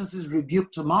was Jesus's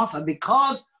rebuke to Martha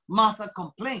because Martha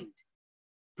complained.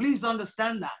 Please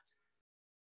understand that.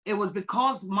 It was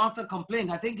because Martha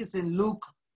complained. I think it's in Luke.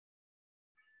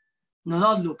 No,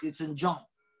 not Luke. It's in John.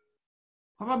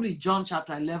 Probably John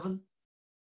chapter 11.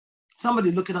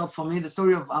 Somebody look it up for me. The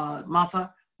story of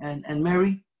Martha and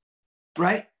Mary,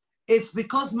 right? It's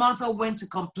because Martha went to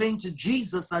complain to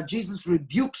Jesus that Jesus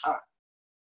rebuked her.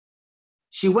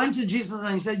 She went to Jesus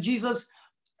and he said, Jesus,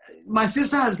 my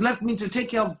sister has left me to take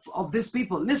care of these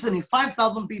people. Listen, if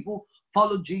 5,000 people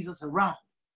followed Jesus around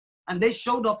and they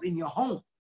showed up in your home,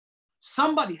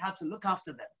 somebody had to look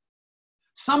after them.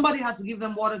 Somebody had to give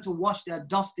them water to wash their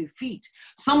dusty feet.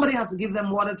 Somebody had to give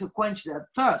them water to quench their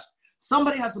thirst.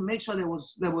 Somebody had to make sure there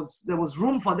was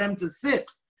room for them to sit.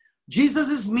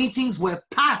 Jesus's meetings were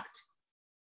packed.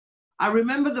 I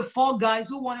remember the 4 guys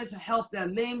who wanted to help their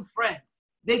lame friend.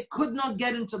 They could not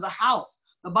get into the house.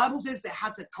 The Bible says they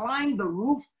had to climb the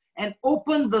roof and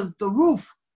open the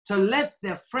roof to let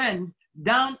their friend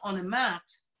down on a mat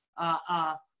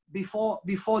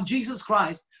before Jesus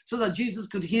Christ so that Jesus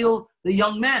could heal the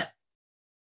young man.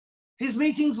 His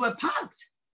meetings were packed.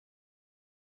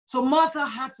 So Martha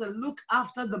had to look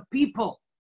after the people.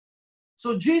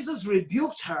 So Jesus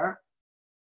rebuked her,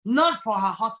 not for her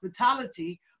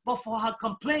hospitality, but for her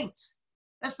complaints.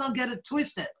 Let's not get it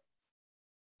twisted.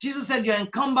 Jesus said, you're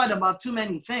encumbered about too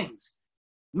many things.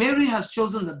 Mary has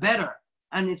chosen the better,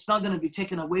 and it's not going to be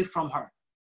taken away from her.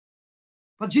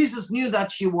 But Jesus knew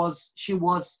that she was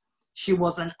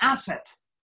an asset.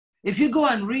 If you go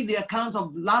and read the account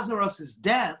of Lazarus'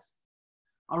 death,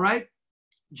 all right,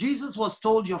 Jesus was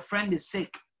told your friend is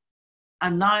sick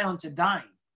and nigh unto dying.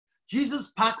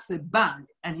 Jesus packs a bag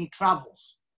and he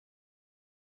travels.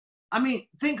 I mean,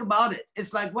 think about it.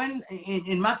 It's like when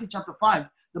in Matthew chapter 5,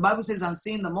 the Bible says, and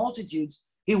seeing the multitudes,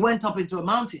 he went up into a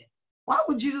mountain. Why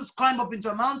would Jesus climb up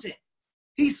into a mountain?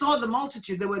 He saw the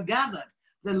multitude, they were gathered.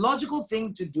 The logical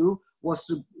thing to do was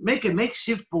to make a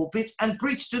makeshift pulpit and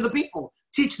preach to the people,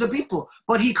 teach the people.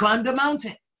 But he climbed a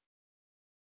mountain.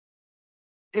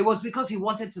 It was because he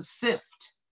wanted to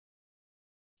sift.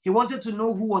 He wanted to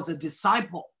know who was a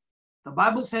disciple. The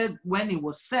Bible said when he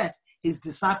was set, his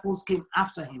disciples came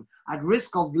after him. At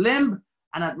risk of limb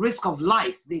and at risk of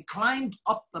life, they climbed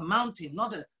up the mountain,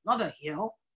 not a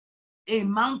hill, a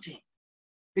mountain,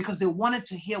 because they wanted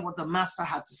to hear what the master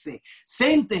had to say.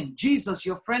 Same thing, Jesus,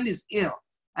 your friend is ill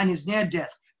and is near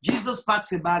death. Jesus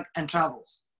packs a bag and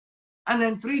travels. And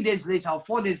then 3 days later or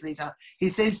 4 days later, he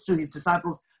says to his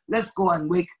disciples, let's go and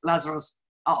wake Lazarus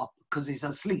up because he's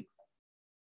asleep.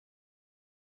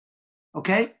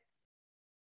 Okay?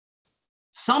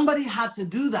 Somebody had to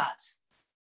do that.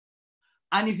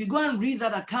 And if you go and read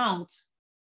that account,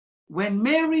 when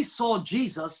Mary saw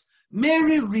Jesus,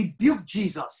 Mary rebuked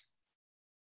Jesus.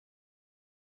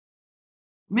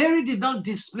 Mary did not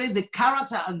display the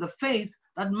character and the faith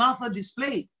that Martha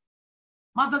displayed.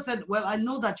 Martha said, well, I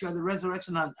know that you are the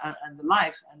resurrection and the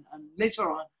life, and later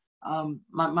on,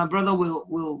 my brother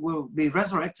will be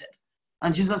resurrected.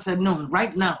 And Jesus said, no,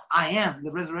 right now, I am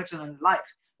the resurrection and the life.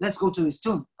 Let's go to his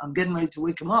tomb. I'm getting ready to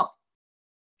wake him up.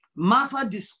 Martha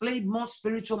displayed more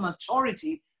spiritual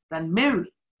maturity than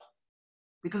Mary,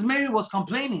 because Mary was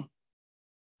complaining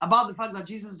about the fact that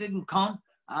Jesus didn't come,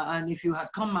 and if you had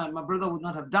come, my brother would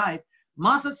not have died.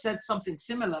 Martha said something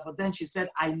similar, but then she said,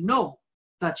 I know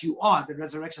that you are the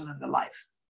resurrection and the life.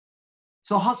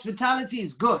 So hospitality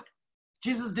is good.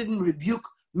 Jesus didn't rebuke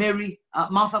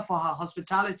Martha for her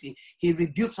hospitality. He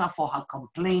rebuked her for her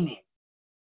complaining.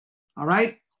 All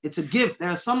right? It's a gift. There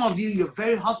are some of you, you're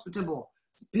very hospitable.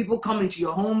 People come into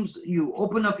your homes. You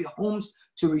open up your homes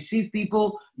to receive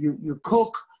people. You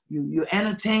cook. You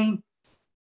entertain.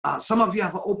 Some of you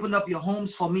have opened up your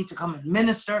homes for me to come and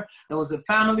minister. There was a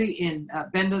family in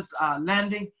Bender's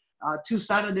Landing 2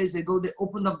 Saturdays ago. They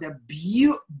opened up their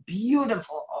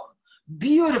beautiful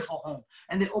home,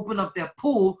 and they opened up their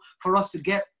pool for us to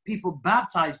get people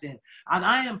baptized in. And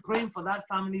I am praying for that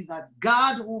family, that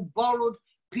God, who borrowed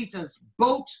Peter's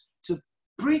boat to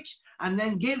preach and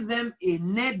then gave them a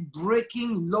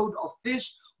net-breaking load of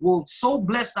fish, will so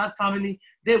bless that family,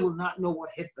 they will not know what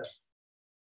hit them.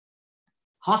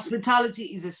 Hospitality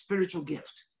is a spiritual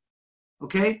gift,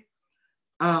 okay?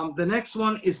 The next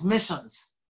one is missions.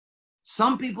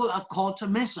 Some people are called to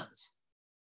missions.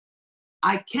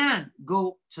 I can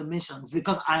go to missions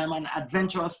because I am an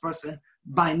adventurous person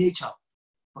by nature.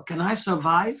 But can I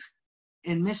survive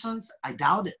in missions? I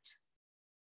doubt it.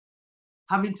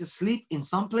 Having to sleep in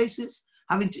some places,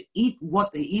 having to eat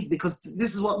what they eat, because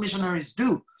this is what missionaries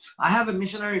do. I have a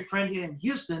missionary friend here in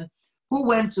Houston who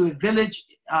went to a village.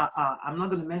 I'm not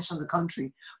going to mention the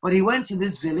country, but he went to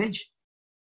this village,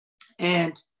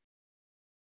 and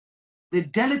the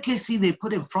delicacy they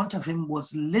put in front of him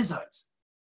was lizards.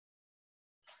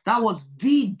 That was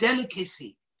the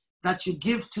delicacy that you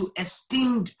give to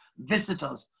esteemed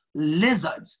visitors,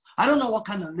 lizards. I don't know what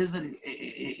kind of lizard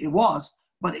it was,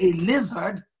 but a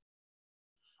lizard.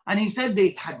 And he said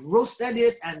they had roasted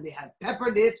it and they had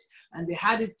peppered it and they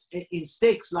had it in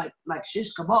steaks like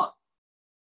shish kebab.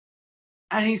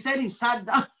 And he said he sat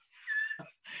down.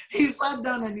 He sat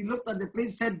down and he looked at the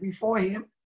place set before him.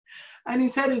 And he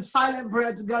said his silent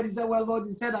prayer to God. He said, well, Lord,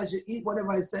 you said I should eat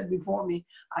whatever I said before me.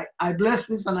 I bless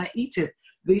this and I eat it.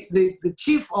 The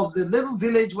chief of the little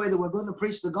village where they were going to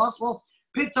preach the gospel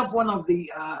picked up one of the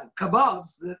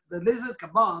kebabs, the lizard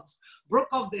kebabs,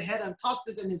 broke off the head and tossed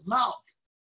it in his mouth.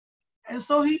 And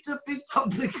so he picked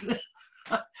up the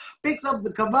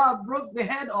kebab, broke the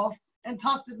head off, and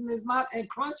tossed it in his mouth and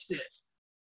crunched it.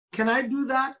 Can I do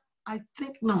that? I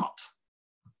think not.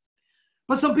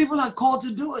 But some people are called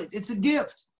to do it. It's a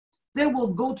gift. They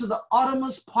will go to the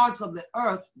uttermost parts of the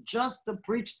earth just to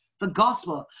preach the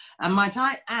gospel. And might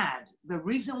I add, the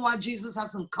reason why Jesus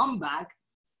hasn't come back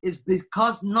is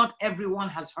because not everyone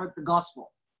has heard the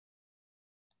gospel.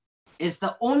 It's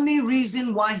the only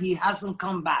reason why he hasn't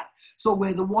come back. So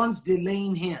we're the ones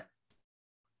delaying him.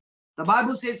 The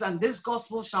Bible says, and this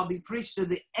gospel shall be preached to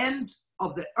the end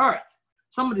of the earth.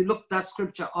 Somebody look that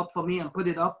scripture up for me and put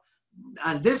it up.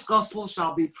 And this gospel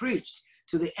shall be preached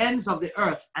to the ends of the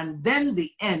earth, and then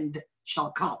the end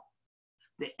shall come.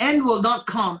 The end will not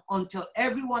come until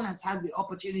everyone has had the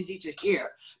opportunity to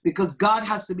hear, because God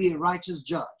has to be a righteous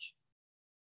judge.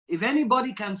 If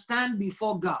anybody can stand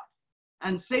before God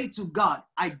and say to God,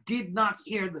 I did not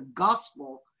hear the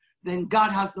gospel, then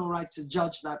God has no right to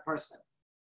judge that person.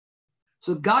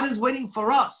 So God is waiting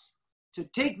for us to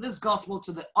take this gospel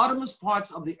to the uttermost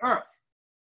parts of the earth.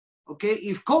 Okay,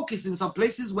 if Coke is in some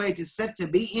places where it is said to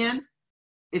be in,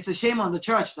 it's a shame on the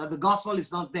church that the gospel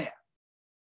is not there.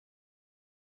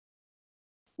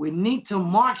 We need to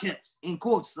market, in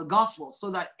quotes, the gospel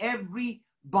so that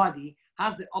everybody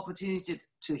has the opportunity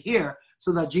to hear,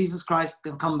 so that Jesus Christ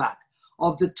can come back.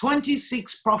 Of the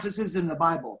 26 prophecies in the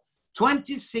Bible,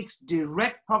 26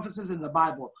 direct prophecies in the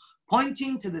Bible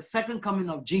pointing to the second coming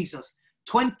of Jesus,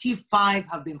 25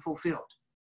 have been fulfilled.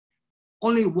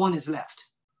 Only one is left.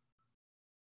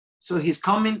 So his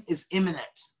coming is imminent,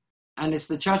 and it's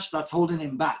the church that's holding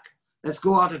him back. Let's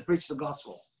go out and preach the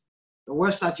gospel. The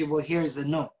worst that you will hear is a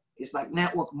no. It's like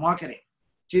network marketing.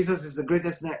 Jesus is the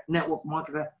greatest network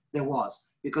marketer there was,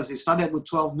 because he started with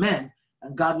 12 men,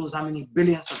 and God knows how many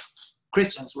billions of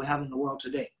Christians we have in the world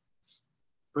today.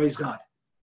 Praise God.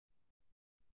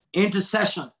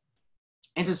 Intercession.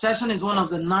 Intercession is one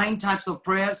of the 9 types of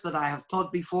prayers that I have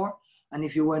taught before. And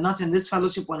if you were not in this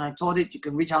fellowship when I taught it, you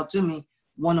can reach out to me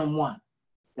one-on-one.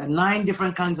 There are 9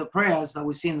 different kinds of prayers that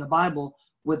we see in the Bible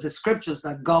with the scriptures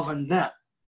that govern them.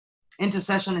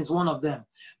 Intercession is one of them.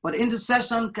 But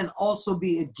intercession can also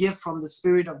be a gift from the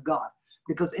Spirit of God,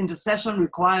 because intercession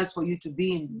requires for you to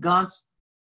be in God's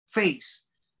face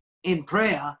in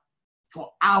prayer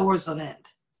for hours on end.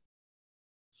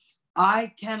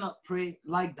 I cannot pray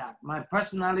like that. My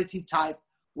personality type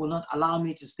will not allow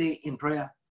me to stay in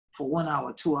prayer for 1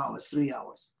 hour, 2 hours, 3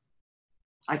 hours.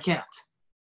 I can't.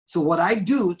 So what I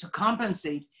do to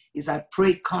compensate is I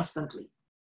pray constantly.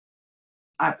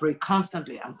 I pray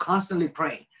constantly. I'm constantly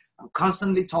praying. I'm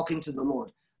constantly talking to the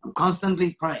Lord. I'm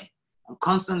constantly praying. I'm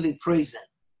constantly praising.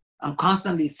 I'm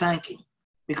constantly thanking,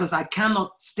 because I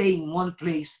cannot stay in one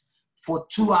place for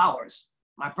 2 hours.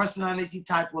 My personality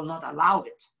type will not allow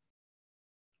it.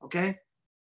 Okay?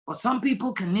 But some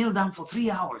people can kneel down for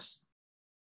 3 hours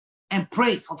and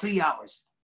pray for 3 hours.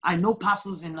 I know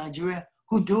pastors in Nigeria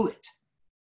who do it.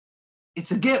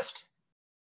 It's a gift.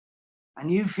 And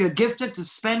if you're gifted to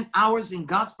spend hours in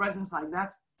God's presence like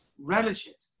that, relish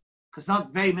it, because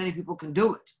not very many people can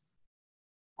do it.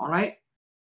 All right?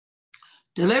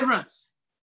 Deliverance.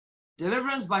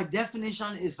 Deliverance, by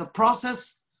definition, is the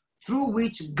process through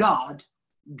which God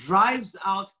drives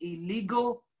out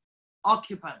illegal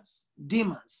occupants,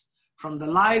 demons, from the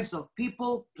lives of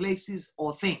people, places,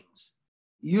 or things,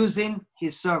 using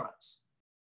his servants.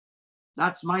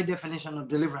 That's my definition of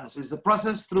deliverance. It's the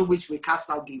process through which we cast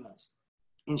out demons.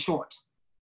 In short,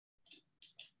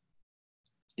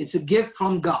 it's a gift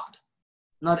from God.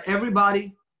 Not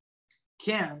everybody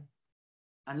can,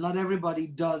 and not everybody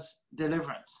does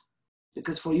deliverance.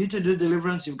 Because for you to do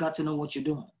deliverance, you've got to know what you're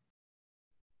doing.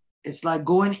 It's like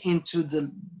going into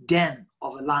the den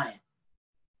of a lion.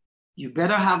 you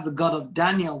better have the God of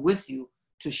Daniel with you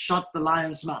to shut the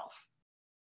lion's mouth.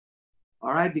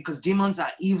 All right? Because demons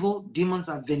are evil, demons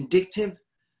are vindictive,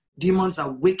 demons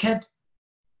are wicked,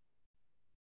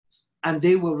 and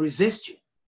they will resist you.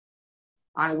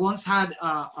 I once had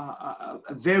a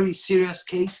very serious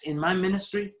case in my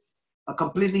ministry, a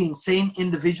completely insane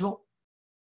individual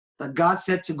that God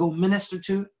said to go minister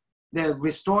to. They're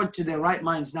restored to their right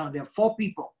minds now. There are 4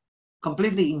 people,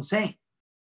 completely insane,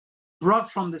 brought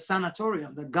from the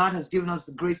sanatorium that God has given us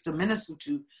the grace to minister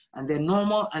to, and they're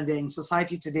normal and they're in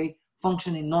society today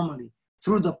functioning normally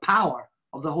through the power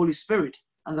of the Holy Spirit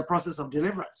and the process of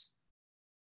deliverance.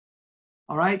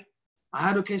 All right? I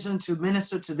had occasion to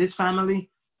minister to this family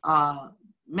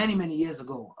many, many years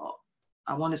ago.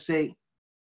 I want to say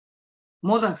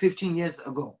more than 15 years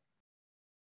ago.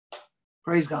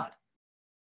 Praise God.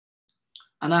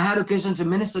 And I had occasion to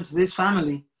minister to this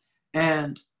family,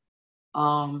 and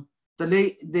the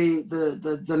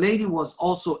lady was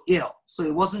also ill. So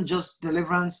it wasn't just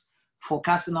deliverance for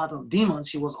casting out of demons.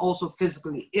 She was also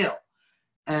physically ill.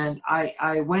 And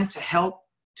I went to help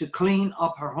to clean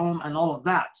up her home and all of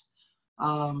that.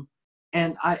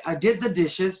 And I did the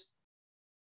dishes.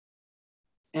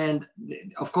 And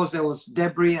of course, there was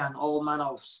debris and all manner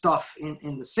of stuff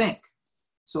in the sink.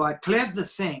 So I cleared the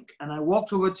sink and I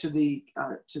walked over to the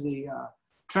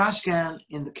trash can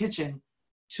in the kitchen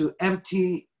to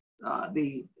empty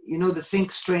the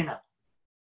sink strainer.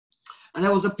 And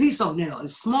there was a piece of nail, a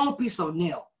small piece of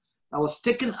nail that was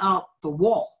sticking out the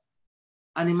wall.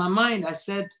 And in my mind, I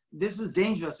said, this is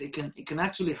dangerous. It can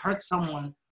actually hurt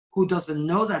someone who doesn't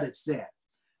know that it's there.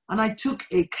 And I took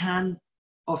a can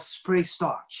of spray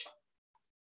starch,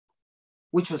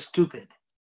 which was stupid,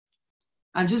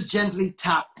 and just gently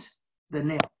tapped the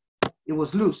nail. It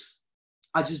was loose.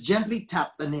 I just gently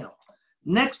tapped the nail.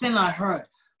 Next thing I heard,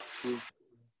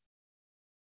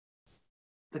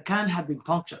 the can had been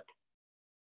punctured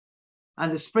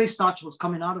and the spray starch was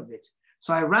coming out of it.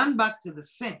 So I ran back to the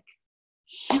sink.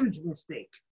 Huge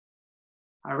mistake.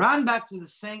 I ran back to the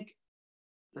sink.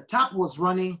 The tap was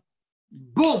running.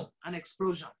 Boom, an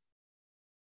explosion.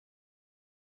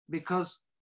 Because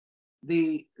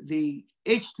the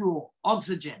H2O,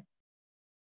 oxygen,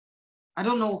 I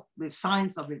don't know the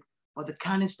science of it, but the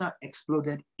canister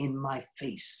exploded in my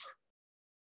face.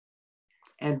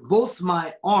 And both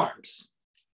my arms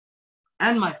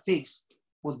and my face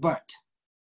was burnt.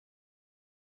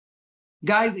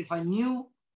 Guys, if I knew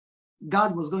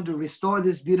God was going to restore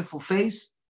this beautiful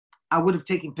face, I would have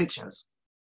taken pictures.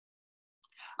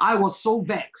 I was so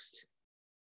vexed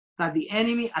that the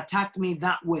enemy attacked me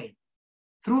that way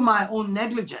through my own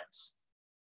negligence.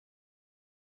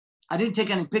 I didn't take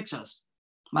any pictures.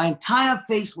 My entire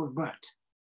face was burnt.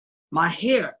 My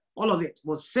hair, all of it,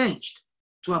 was singed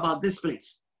to about this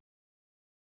place.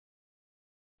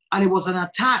 And it was an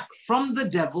attack from the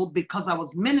devil because I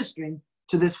was ministering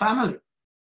to this family.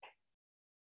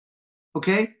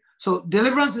 Okay? So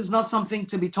deliverance is not something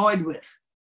to be toyed with.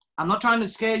 I'm not trying to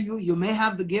scare you. You may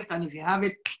have the gift, and if you have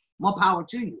it, more power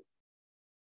to you.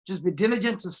 Just be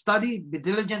diligent to study, be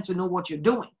diligent to know what you're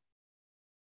doing,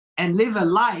 and live a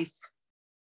life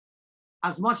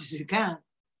as much as you can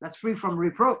that's free from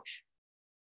reproach,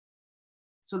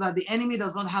 so that the enemy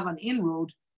does not have an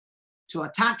inroad to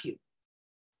attack you.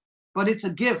 But it's a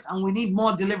gift, and we need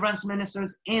more deliverance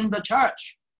ministers in the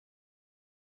church.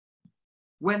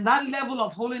 When that level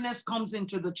of holiness comes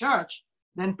into the church,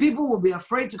 then people will be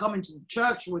afraid to come into the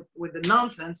church with the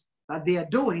nonsense that they are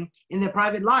doing in their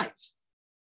private lives.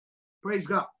 Praise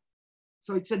God.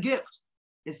 So it's a gift.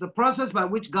 It's the process by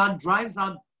which God drives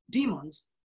out demons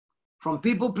from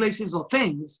people, places, or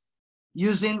things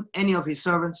using any of his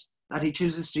servants that he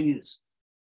chooses to use.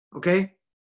 Okay?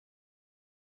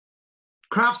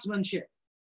 Craftsmanship.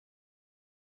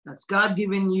 That's God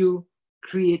giving you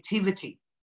creativity.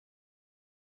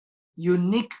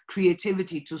 Unique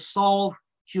creativity to solve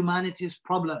humanity's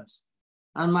problems.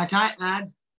 And might I add,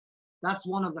 that's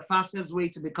one of the fastest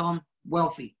ways to become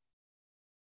wealthy.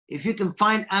 If you can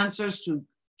find answers to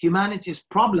humanity's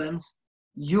problems,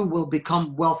 you will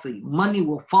become wealthy. Money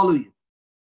will follow you.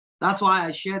 That's why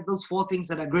I shared those 4 things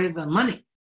that are greater than money.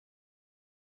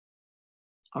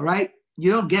 All right?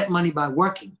 You don't get money by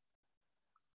working.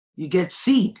 You get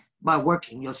seed by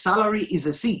working. Your salary is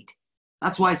a seed.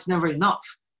 That's why it's never enough.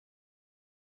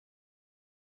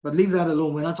 But leave that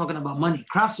alone. We're not talking about money.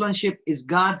 Craftsmanship is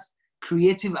God's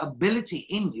creative ability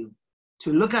in you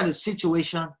to look at a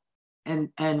situation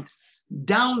and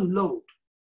download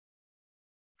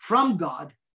from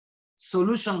God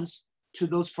solutions to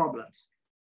those problems.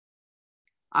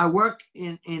 I work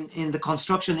in the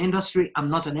construction industry. I'm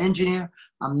not an engineer.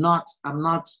 I'm not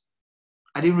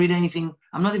I didn't read anything.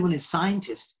 I'm not even a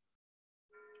scientist.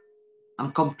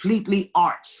 I'm completely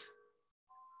arts.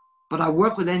 But I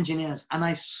work with engineers and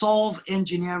I solve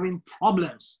engineering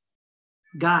problems,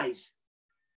 guys,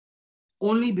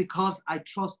 only because I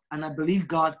trust and I believe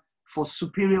God for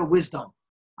superior wisdom.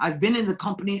 I've been in the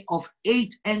company of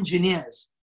 8 engineers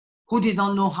who did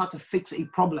not know how to fix a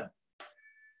problem.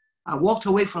 I walked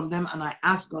away from them and I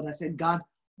asked God, I said, God,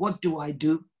 what do I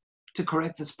do to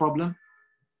correct this problem?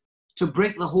 To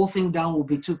break the whole thing down will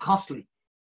be too costly.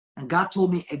 And God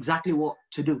told me exactly what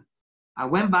to do. I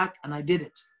went back and I did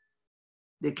it.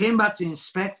 They came back to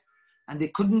inspect and they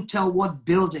couldn't tell what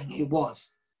building it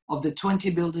was of the 20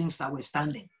 buildings that were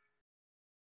standing.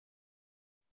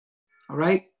 All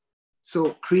right?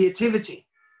 So creativity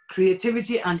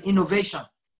and innovation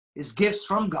is gifts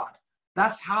from God.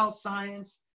 That's how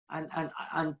science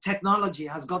and technology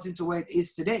has gotten to where it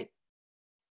is today.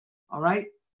 All right?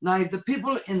 Now, if the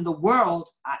people in the world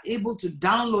are able to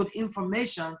download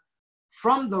information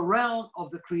from the realm of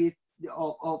the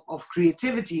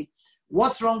creativity,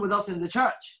 what's wrong with us in the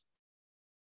church?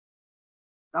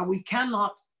 That we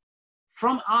cannot,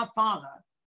 from our Father,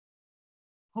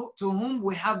 to whom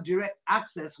we have direct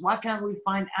access, why can't we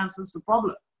find answers to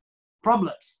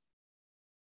problems?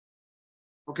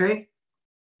 Okay?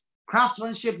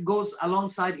 Craftsmanship goes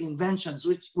alongside inventions,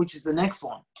 which is the next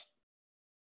one.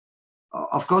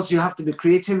 Of course, you have to be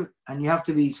creative and you have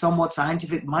to be somewhat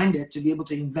scientific minded to be able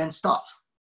to invent stuff.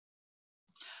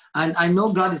 And I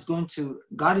know God is going to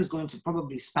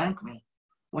probably spank me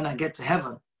when I get to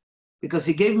heaven, because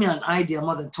he gave me an idea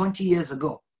more than 20 years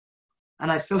ago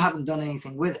and I still haven't done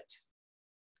anything with it.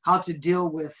 How to deal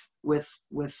with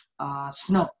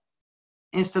snow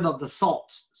instead of the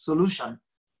salt solution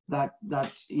that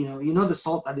you know the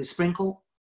salt that they sprinkle,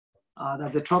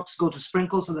 that the trucks go to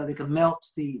sprinkle so that they can melt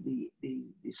the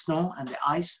snow and the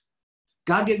ice.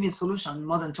 God gave me a solution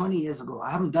more than 20 years ago.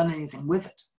 I haven't done anything with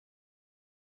it.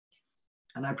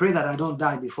 And I pray that I don't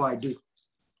die before I do,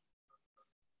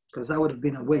 because that would have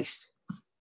been a waste.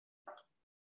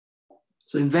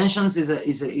 So inventions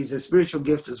is a spiritual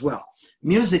gift as well.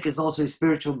 Music is also a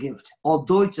spiritual gift.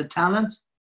 Although it's a talent,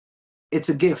 it's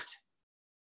a gift.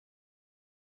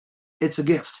 It's a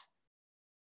gift.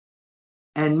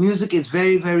 And music is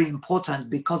very, very important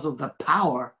because of the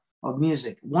power of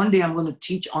music. One day I'm going to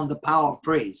teach on the power of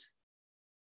praise,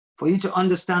 for you to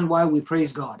understand why we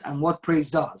praise God and what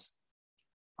praise does.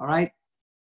 All right?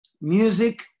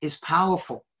 Music is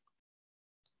powerful.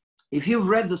 If you've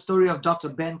read the story of Dr.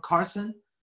 Ben Carson,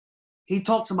 he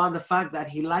talks about the fact that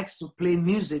he likes to play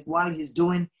music while he's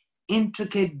doing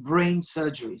intricate brain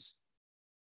surgeries.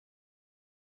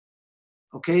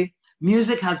 Okay?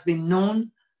 Music has been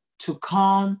known to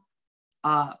calm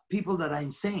people that are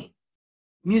insane.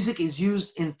 Music is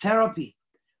used in therapy.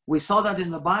 We saw that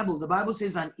in the Bible. The Bible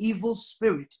says an evil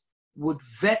spirit would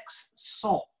vex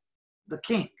Saul, the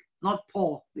king, not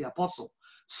Paul, the apostle.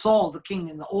 Saul, the king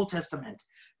in the Old Testament.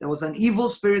 There was an evil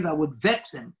spirit that would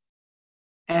vex him.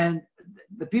 And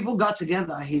the people got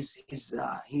together, his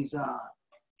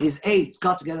aides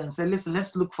got together and said, listen,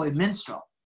 let's look for a minstrel.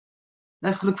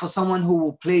 Let's look for someone who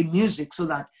will play music so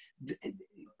that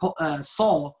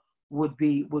Saul would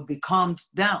be calmed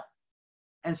down.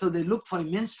 And so they looked for a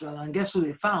minstrel, and guess who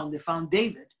they found? They found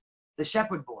David, the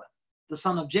shepherd boy, the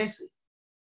son of Jesse,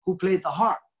 who played the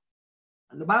harp.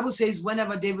 And the Bible says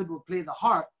whenever David would play the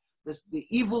harp, the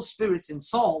evil spirits in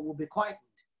Saul will be quietened,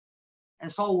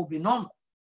 and Saul will be normal.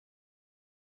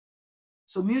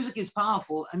 So music is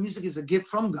powerful, and music is a gift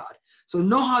from God. So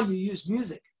know how you use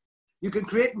music. You can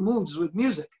create moods with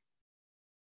music.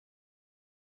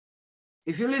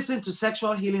 If you listen to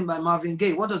Sexual Healing by Marvin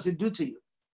Gaye, what does it do to you?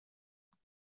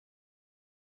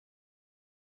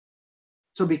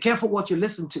 So be careful what you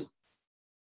listen to.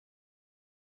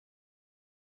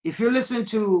 If you listen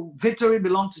to Victory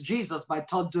Belongs to Jesus by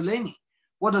Todd Dulaney,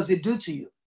 what does it do to you?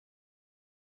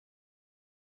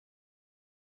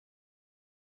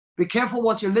 Be careful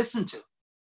what you listen to,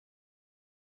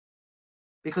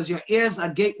 because your ears are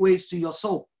gateways to your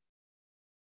soul.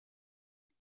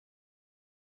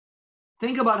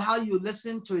 Think about how you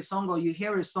listen to a song or you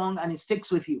hear a song and it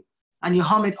sticks with you and you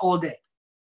hum it all day.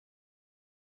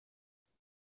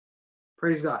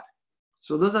 Praise God.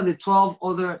 So those are the 12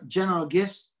 other general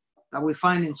gifts that we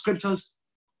find in scriptures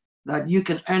that you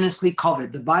can earnestly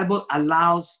covet. The Bible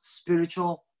allows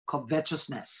spiritual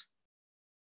covetousness.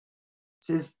 It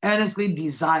says earnestly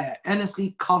desire,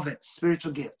 earnestly covet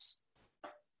spiritual gifts.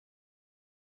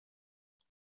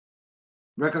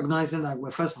 Recognizing that we're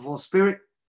first of all spirit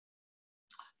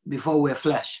before we're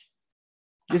flesh.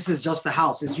 This is just the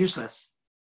house. It's useless.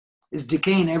 It's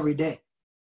decaying every day.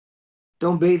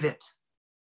 Don't bathe it.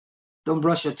 Don't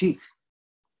brush your teeth.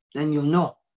 Then you'll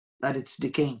know that it's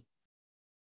decaying.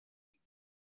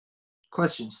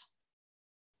 Questions?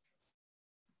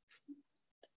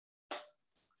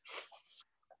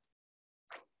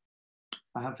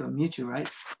 I have to unmute you, right?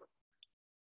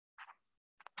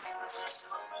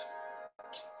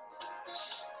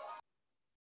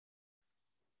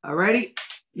 Alrighty,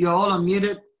 you're all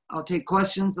unmuted. I'll take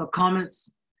questions or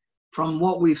comments from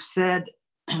what we've said.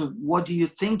 What do you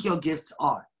think your gifts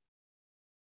are?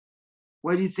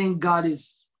 Where do you think God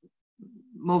is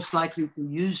most likely to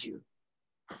use you?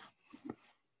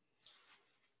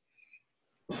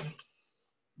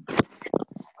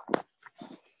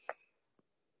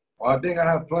 Well, I think I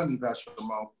have plenty, Pastor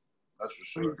Mo. That's for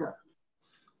sure.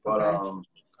 But Okay.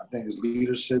 I think it's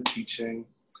leadership, teaching.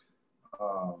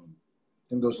 I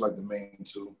think those are like the main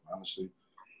two, honestly.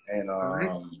 And right.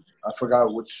 I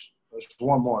forgot which. There's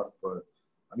one more, but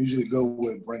I'm usually good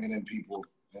with bringing in people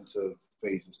into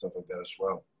faith and stuff like that as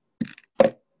well.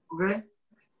 Okay.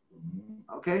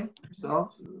 Okay. So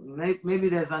maybe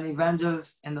there's an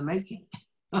evangelist in the making.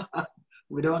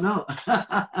 We don't know.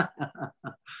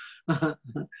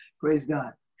 Praise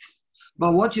God.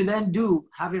 But what you then do,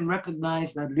 having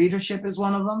recognized that leadership is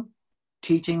one of them,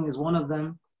 teaching is one of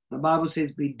them, the Bible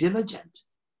says be diligent.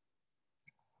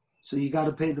 So you got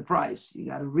to pay the price. You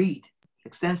got to read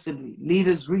extensively.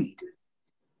 Leaders read.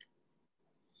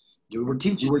 We were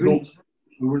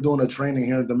doing a training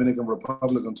here in Dominican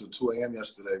Republic until 2 a.m.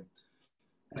 yesterday.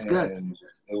 That's good. And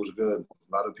it was good.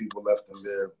 A lot of people left in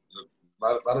there.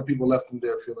 A lot of people left in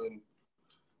there feeling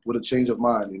with a change of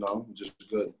mind, just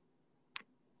good.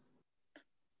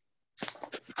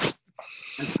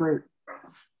 That's great.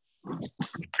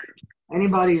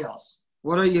 Anybody else?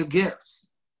 What are your gifts?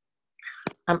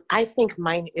 I think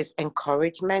mine is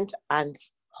encouragement and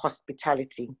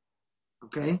hospitality.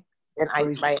 Okay. And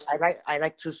I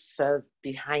like to serve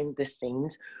behind the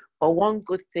scenes. But one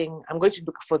good thing, I'm going to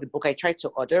look for the book. I tried to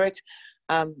order it.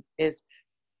 Is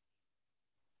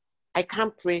I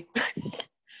can't pray.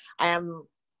 I am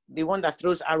the one that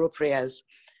throws arrow prayers.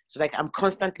 So like I'm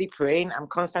constantly praying, I'm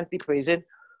constantly praising,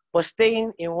 but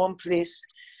staying in one place.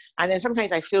 And then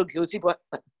sometimes I feel guilty, but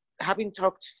having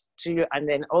talked to you and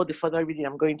then all the further reading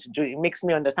I'm going to do, it makes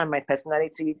me understand my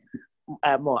personality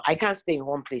more. I can't stay in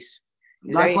one place.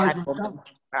 It's very hard for me.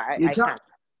 I can't.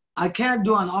 I can't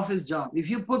do an office job. If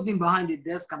you put me behind the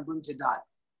desk, I'm going to die.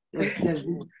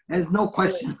 There's no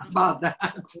question about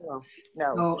that.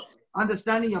 No. So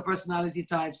understanding your personality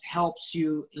types helps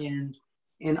you in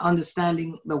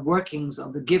understanding the workings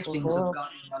of the giftings of God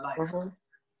in your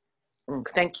life.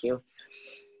 Thank you.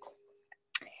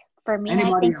 For me,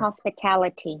 Anybody I think else?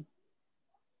 hospitality.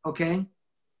 Okay.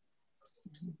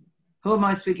 Who am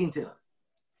I speaking to?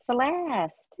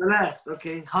 Celeste. Celeste,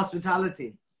 okay.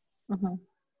 Hospitality. Mm-hmm.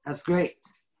 That's great.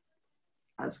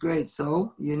 That's great.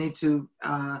 So you need to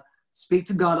speak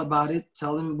to God about it.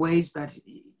 Tell him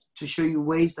to show you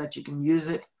ways that you can use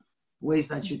it, ways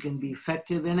that you can be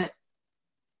effective in it.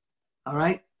 All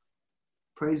right?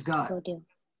 Praise God. Will do.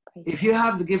 If you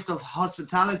have the gift of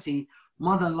hospitality,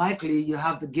 more than likely you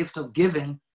have the gift of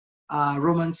giving,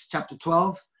 Romans chapter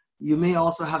 12. You may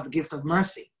also have the gift of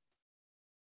mercy.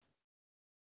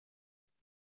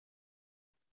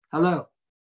 Hello?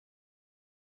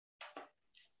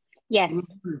 Yes.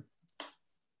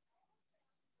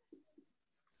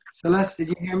 Celeste, did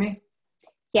you hear me?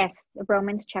 Yes,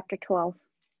 Romans chapter 12.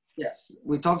 Yes.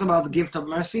 We talked about the gift of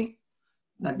mercy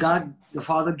that God the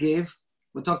Father gave.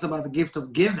 We talked about the gift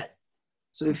of giving.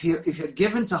 So if you're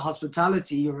given to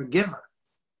hospitality, you're a giver.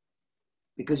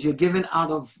 Because you're giving out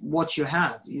of what you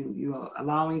have. You're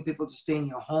allowing people to stay in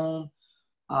your home,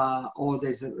 or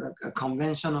there's a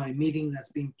convention or a meeting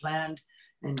that's being planned,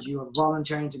 and you're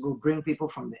volunteering to go bring people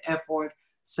from the airport,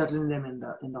 settling them in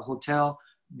the hotel,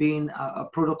 being a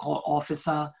protocol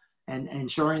officer, and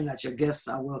ensuring that your guests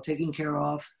are well taken care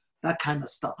of, that kind of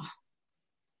stuff.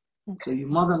 Okay. So you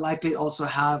more than likely also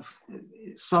have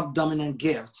subdominant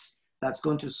gifts that's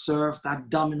going to serve that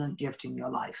dominant gift in your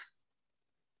life.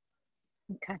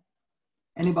 Okay.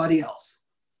 Anybody else?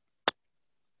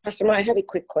 Pastor Mo, I have a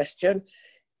quick question.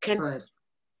 Go ahead.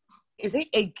 Is it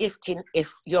a gifting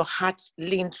if your heart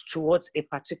leans towards a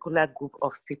particular group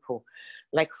of people?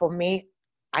 Like for me,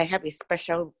 I have a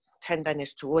special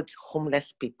tenderness towards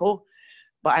homeless people,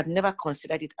 but I've never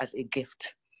considered it as a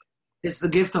gift. It's the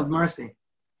gift of mercy.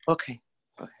 Okay.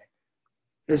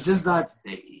 It's just that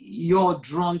you're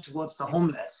drawn towards the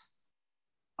homeless.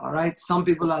 All right. Some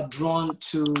people are drawn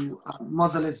to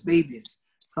motherless babies.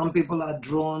 Some people are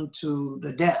drawn to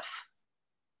the deaf.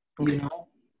 Okay. You know.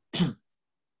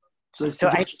 So it's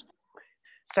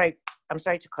sorry. I'm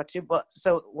sorry to cut you, but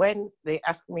so when they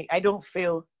ask me, I don't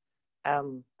feel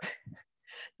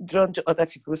drawn to other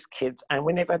people's kids. And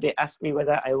whenever they ask me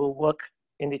whether I will work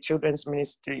in the children's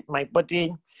ministry, my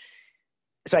body,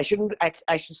 so I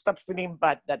should stop feeling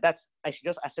bad I should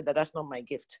just accept that that's not my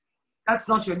gift. That's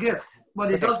not your gift,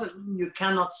 but it doesn't mean you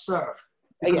cannot serve,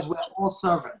 because we're all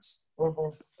servants.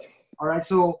 Mm-hmm. All right,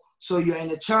 so you're in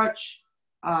a church,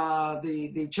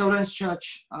 the children's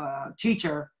church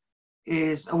teacher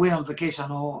is away on vacation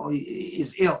or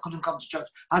is ill, couldn't come to church,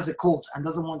 has a cold and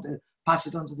doesn't want to pass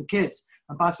it on to the kids.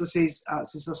 And pastor says,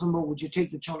 Sister Sumbo, would you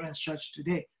take the children's church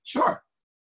today? Sure.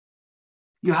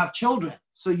 You have children,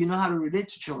 so you know how to relate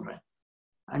to children.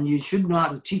 And you should know how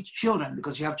to teach children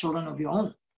because you have children of your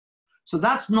own. So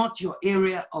that's not your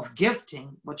area of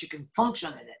gifting, but you can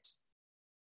function in it.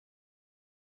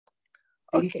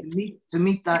 Okay. To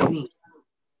meet that need.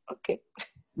 Okay.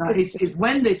 Now, it's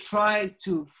when they try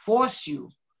to force you,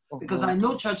 because I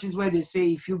know churches where they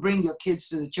say if you bring your kids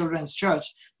to the children's church,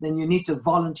 then you need to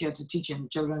volunteer to teach in the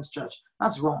children's church.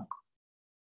 That's wrong.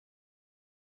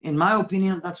 In my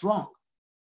opinion, that's wrong.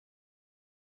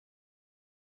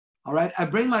 All right, I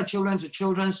bring my children to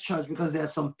children's church because there are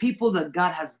some people that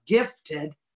God has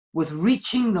gifted with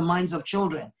reaching the minds of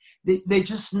children. They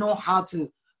just know how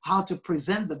to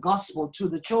present the gospel to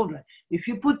the children. If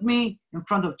you put me in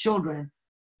front of children,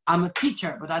 I'm a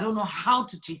teacher, but I don't know how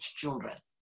to teach children.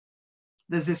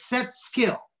 There's a set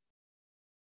skill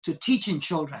to teaching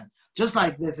children, just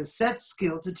like there's a set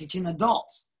skill to teaching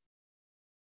adults.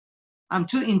 I'm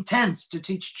too intense to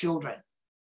teach children.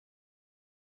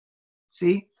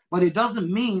 See? But it doesn't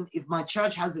mean if my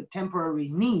church has a temporary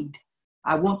need,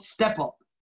 I won't step up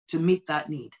to meet that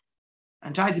need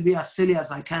and try to be as silly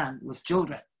as I can with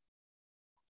children.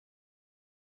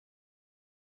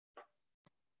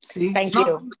 See? Thank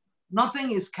you.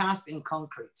 Nothing is cast in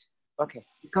concrete. Okay.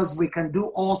 Because we can do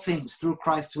all things through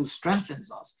Christ who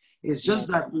strengthens us. It's just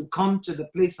that we come to the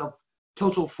place of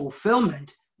total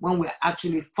fulfillment when we're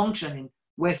actually functioning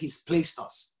where he's placed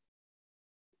us.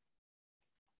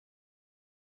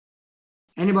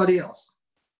 Anybody else?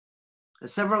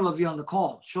 There's several of you on the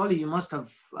call. Surely you must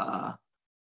have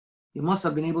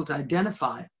been able to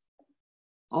identify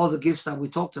all the gifts that we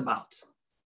talked about.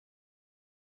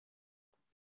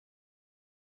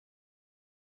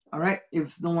 All right,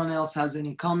 if no one else has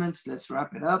any comments, let's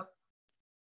wrap it up.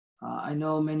 I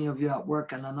know many of you are at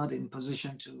work and are not in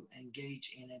position to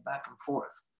engage in a back and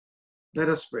forth. Let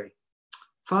us pray.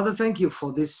 Father, thank you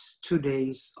for this 2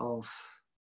 days of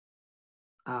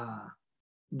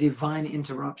divine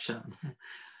interruption.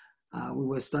 We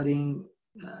were studying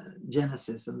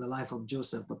Genesis and the life of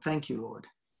Joseph, but thank you, Lord.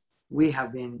 We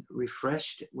have been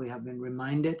refreshed. We have been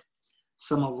reminded.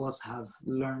 Some of us have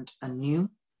learned anew.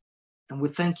 And we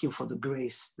thank you for the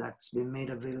grace that's been made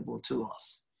available to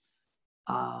us.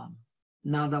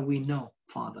 Now that we know,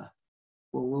 Father,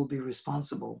 we will be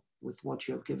responsible with what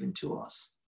you have given to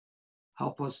us.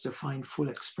 Help us to find full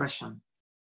expression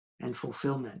and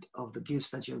fulfillment of the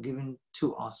gifts that you have given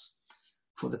to us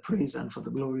for the praise and for the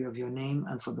glory of your name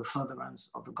and for the furtherance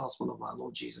of the gospel of our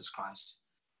Lord Jesus Christ.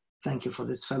 Thank you for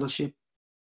this fellowship.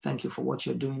 Thank you for what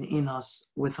you're doing in us,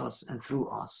 with us, and through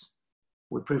us.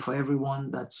 We pray for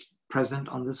everyone that's present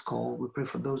on this call. We pray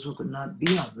for those who could not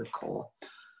be on the call.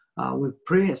 We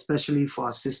pray especially for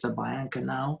our sister Bianca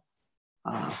now,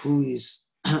 who is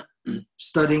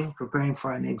studying, preparing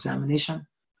for an examination.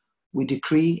 We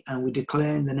decree and we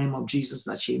declare in the name of Jesus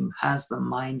that she has the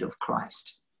mind of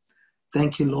Christ.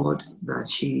 Thank you, Lord, that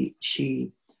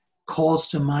she calls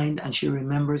to mind and she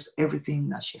remembers everything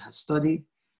that she has studied,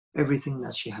 everything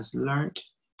that she has learned,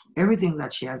 everything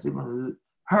that she has even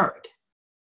heard,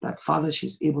 that, Father,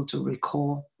 she's able to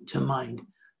recall to mind.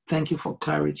 Thank you for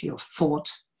clarity of thought.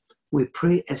 We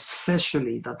pray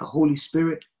especially that the Holy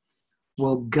Spirit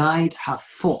will guide her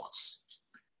thoughts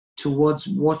towards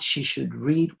what she should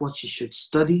read, what she should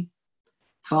study.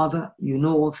 Father, you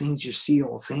know all things, you see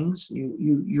all things.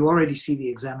 You already see the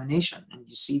examination and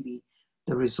you see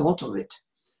the result of it.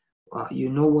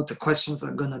 You know what the questions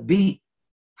are going to be.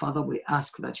 Father, we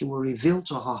ask that you will reveal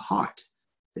to her heart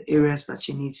the areas that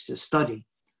she needs to study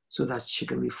so that she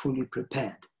can be fully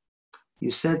prepared. You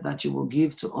said that you will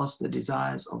give to us the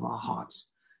desires of our hearts.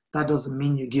 That doesn't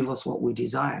mean you give us what we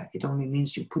desire. It only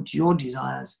means you put your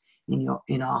desires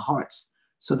in our hearts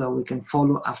so that we can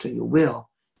follow after your will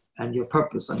and your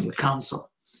purpose and your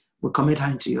counsel. We commit her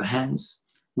into your hands.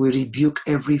 We rebuke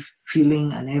every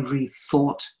feeling and every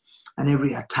thought and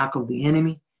every attack of the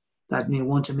enemy that may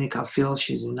want to make her feel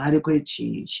she's inadequate,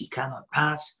 she cannot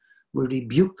pass. We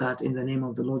rebuke that in the name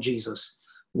of the Lord Jesus.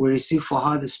 We receive for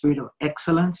her the spirit of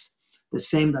excellence, the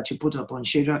same that you put upon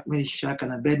Shadrach, Meshach,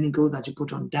 and Abednego, that you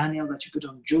put on Daniel, that you put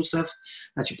on Joseph,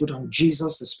 that you put on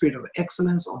Jesus, the spirit of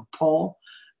excellence on Paul,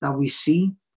 that we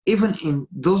see, even in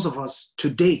those of us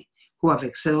today who have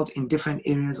excelled in different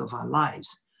areas of our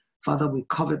lives. Father, we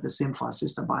covet the same for our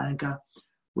sister Bianca.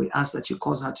 We ask that you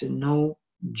cause her to know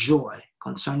joy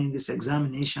concerning this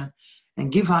examination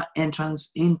and give her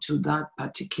entrance into that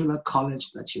particular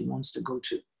college that she wants to go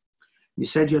to. You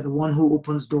said you're the one who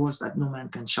opens doors that no man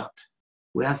can shut.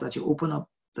 We ask that you open up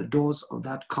the doors of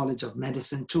that college of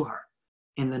medicine to her.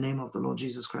 In the name of the Lord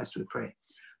Jesus Christ, we pray.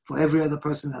 For every other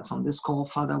person that's on this call,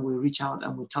 Father, we reach out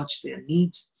and we touch their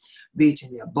needs, be it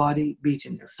in their body, be it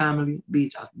in their family, be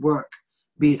it at work,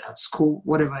 be it at school,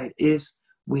 whatever it is.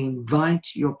 We invite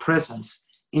your presence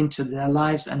into their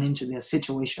lives and into their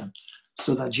situation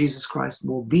so that Jesus Christ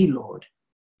will be Lord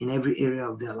in every area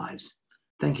of their lives.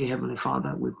 Thank you, Heavenly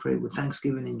Father. We pray with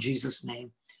thanksgiving in Jesus'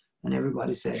 name. And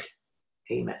everybody said,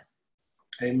 amen.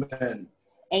 Amen.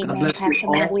 Amen. bless you Pastor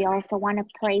all. Mo, we also want to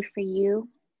pray for you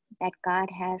that God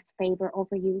has favor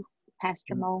over you,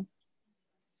 Pastor Mo.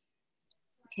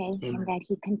 Okay, Amen. and that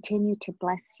he continue to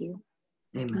bless you.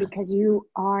 Amen. Because you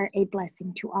are a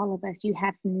blessing to all of us. You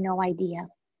have no idea.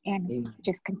 And Amen.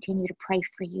 just continue to pray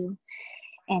for you.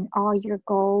 And all your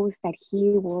goals, that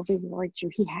he will reward you.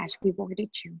 He has rewarded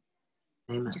you.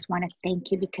 Amen. Just want to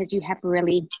thank you because you have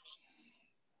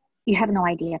no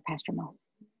idea, Pastor Mo.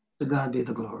 To God be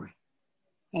the glory.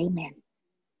 Amen.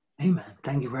 Amen.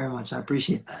 Thank you very much. I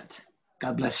appreciate that.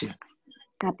 God bless you.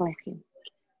 God bless you.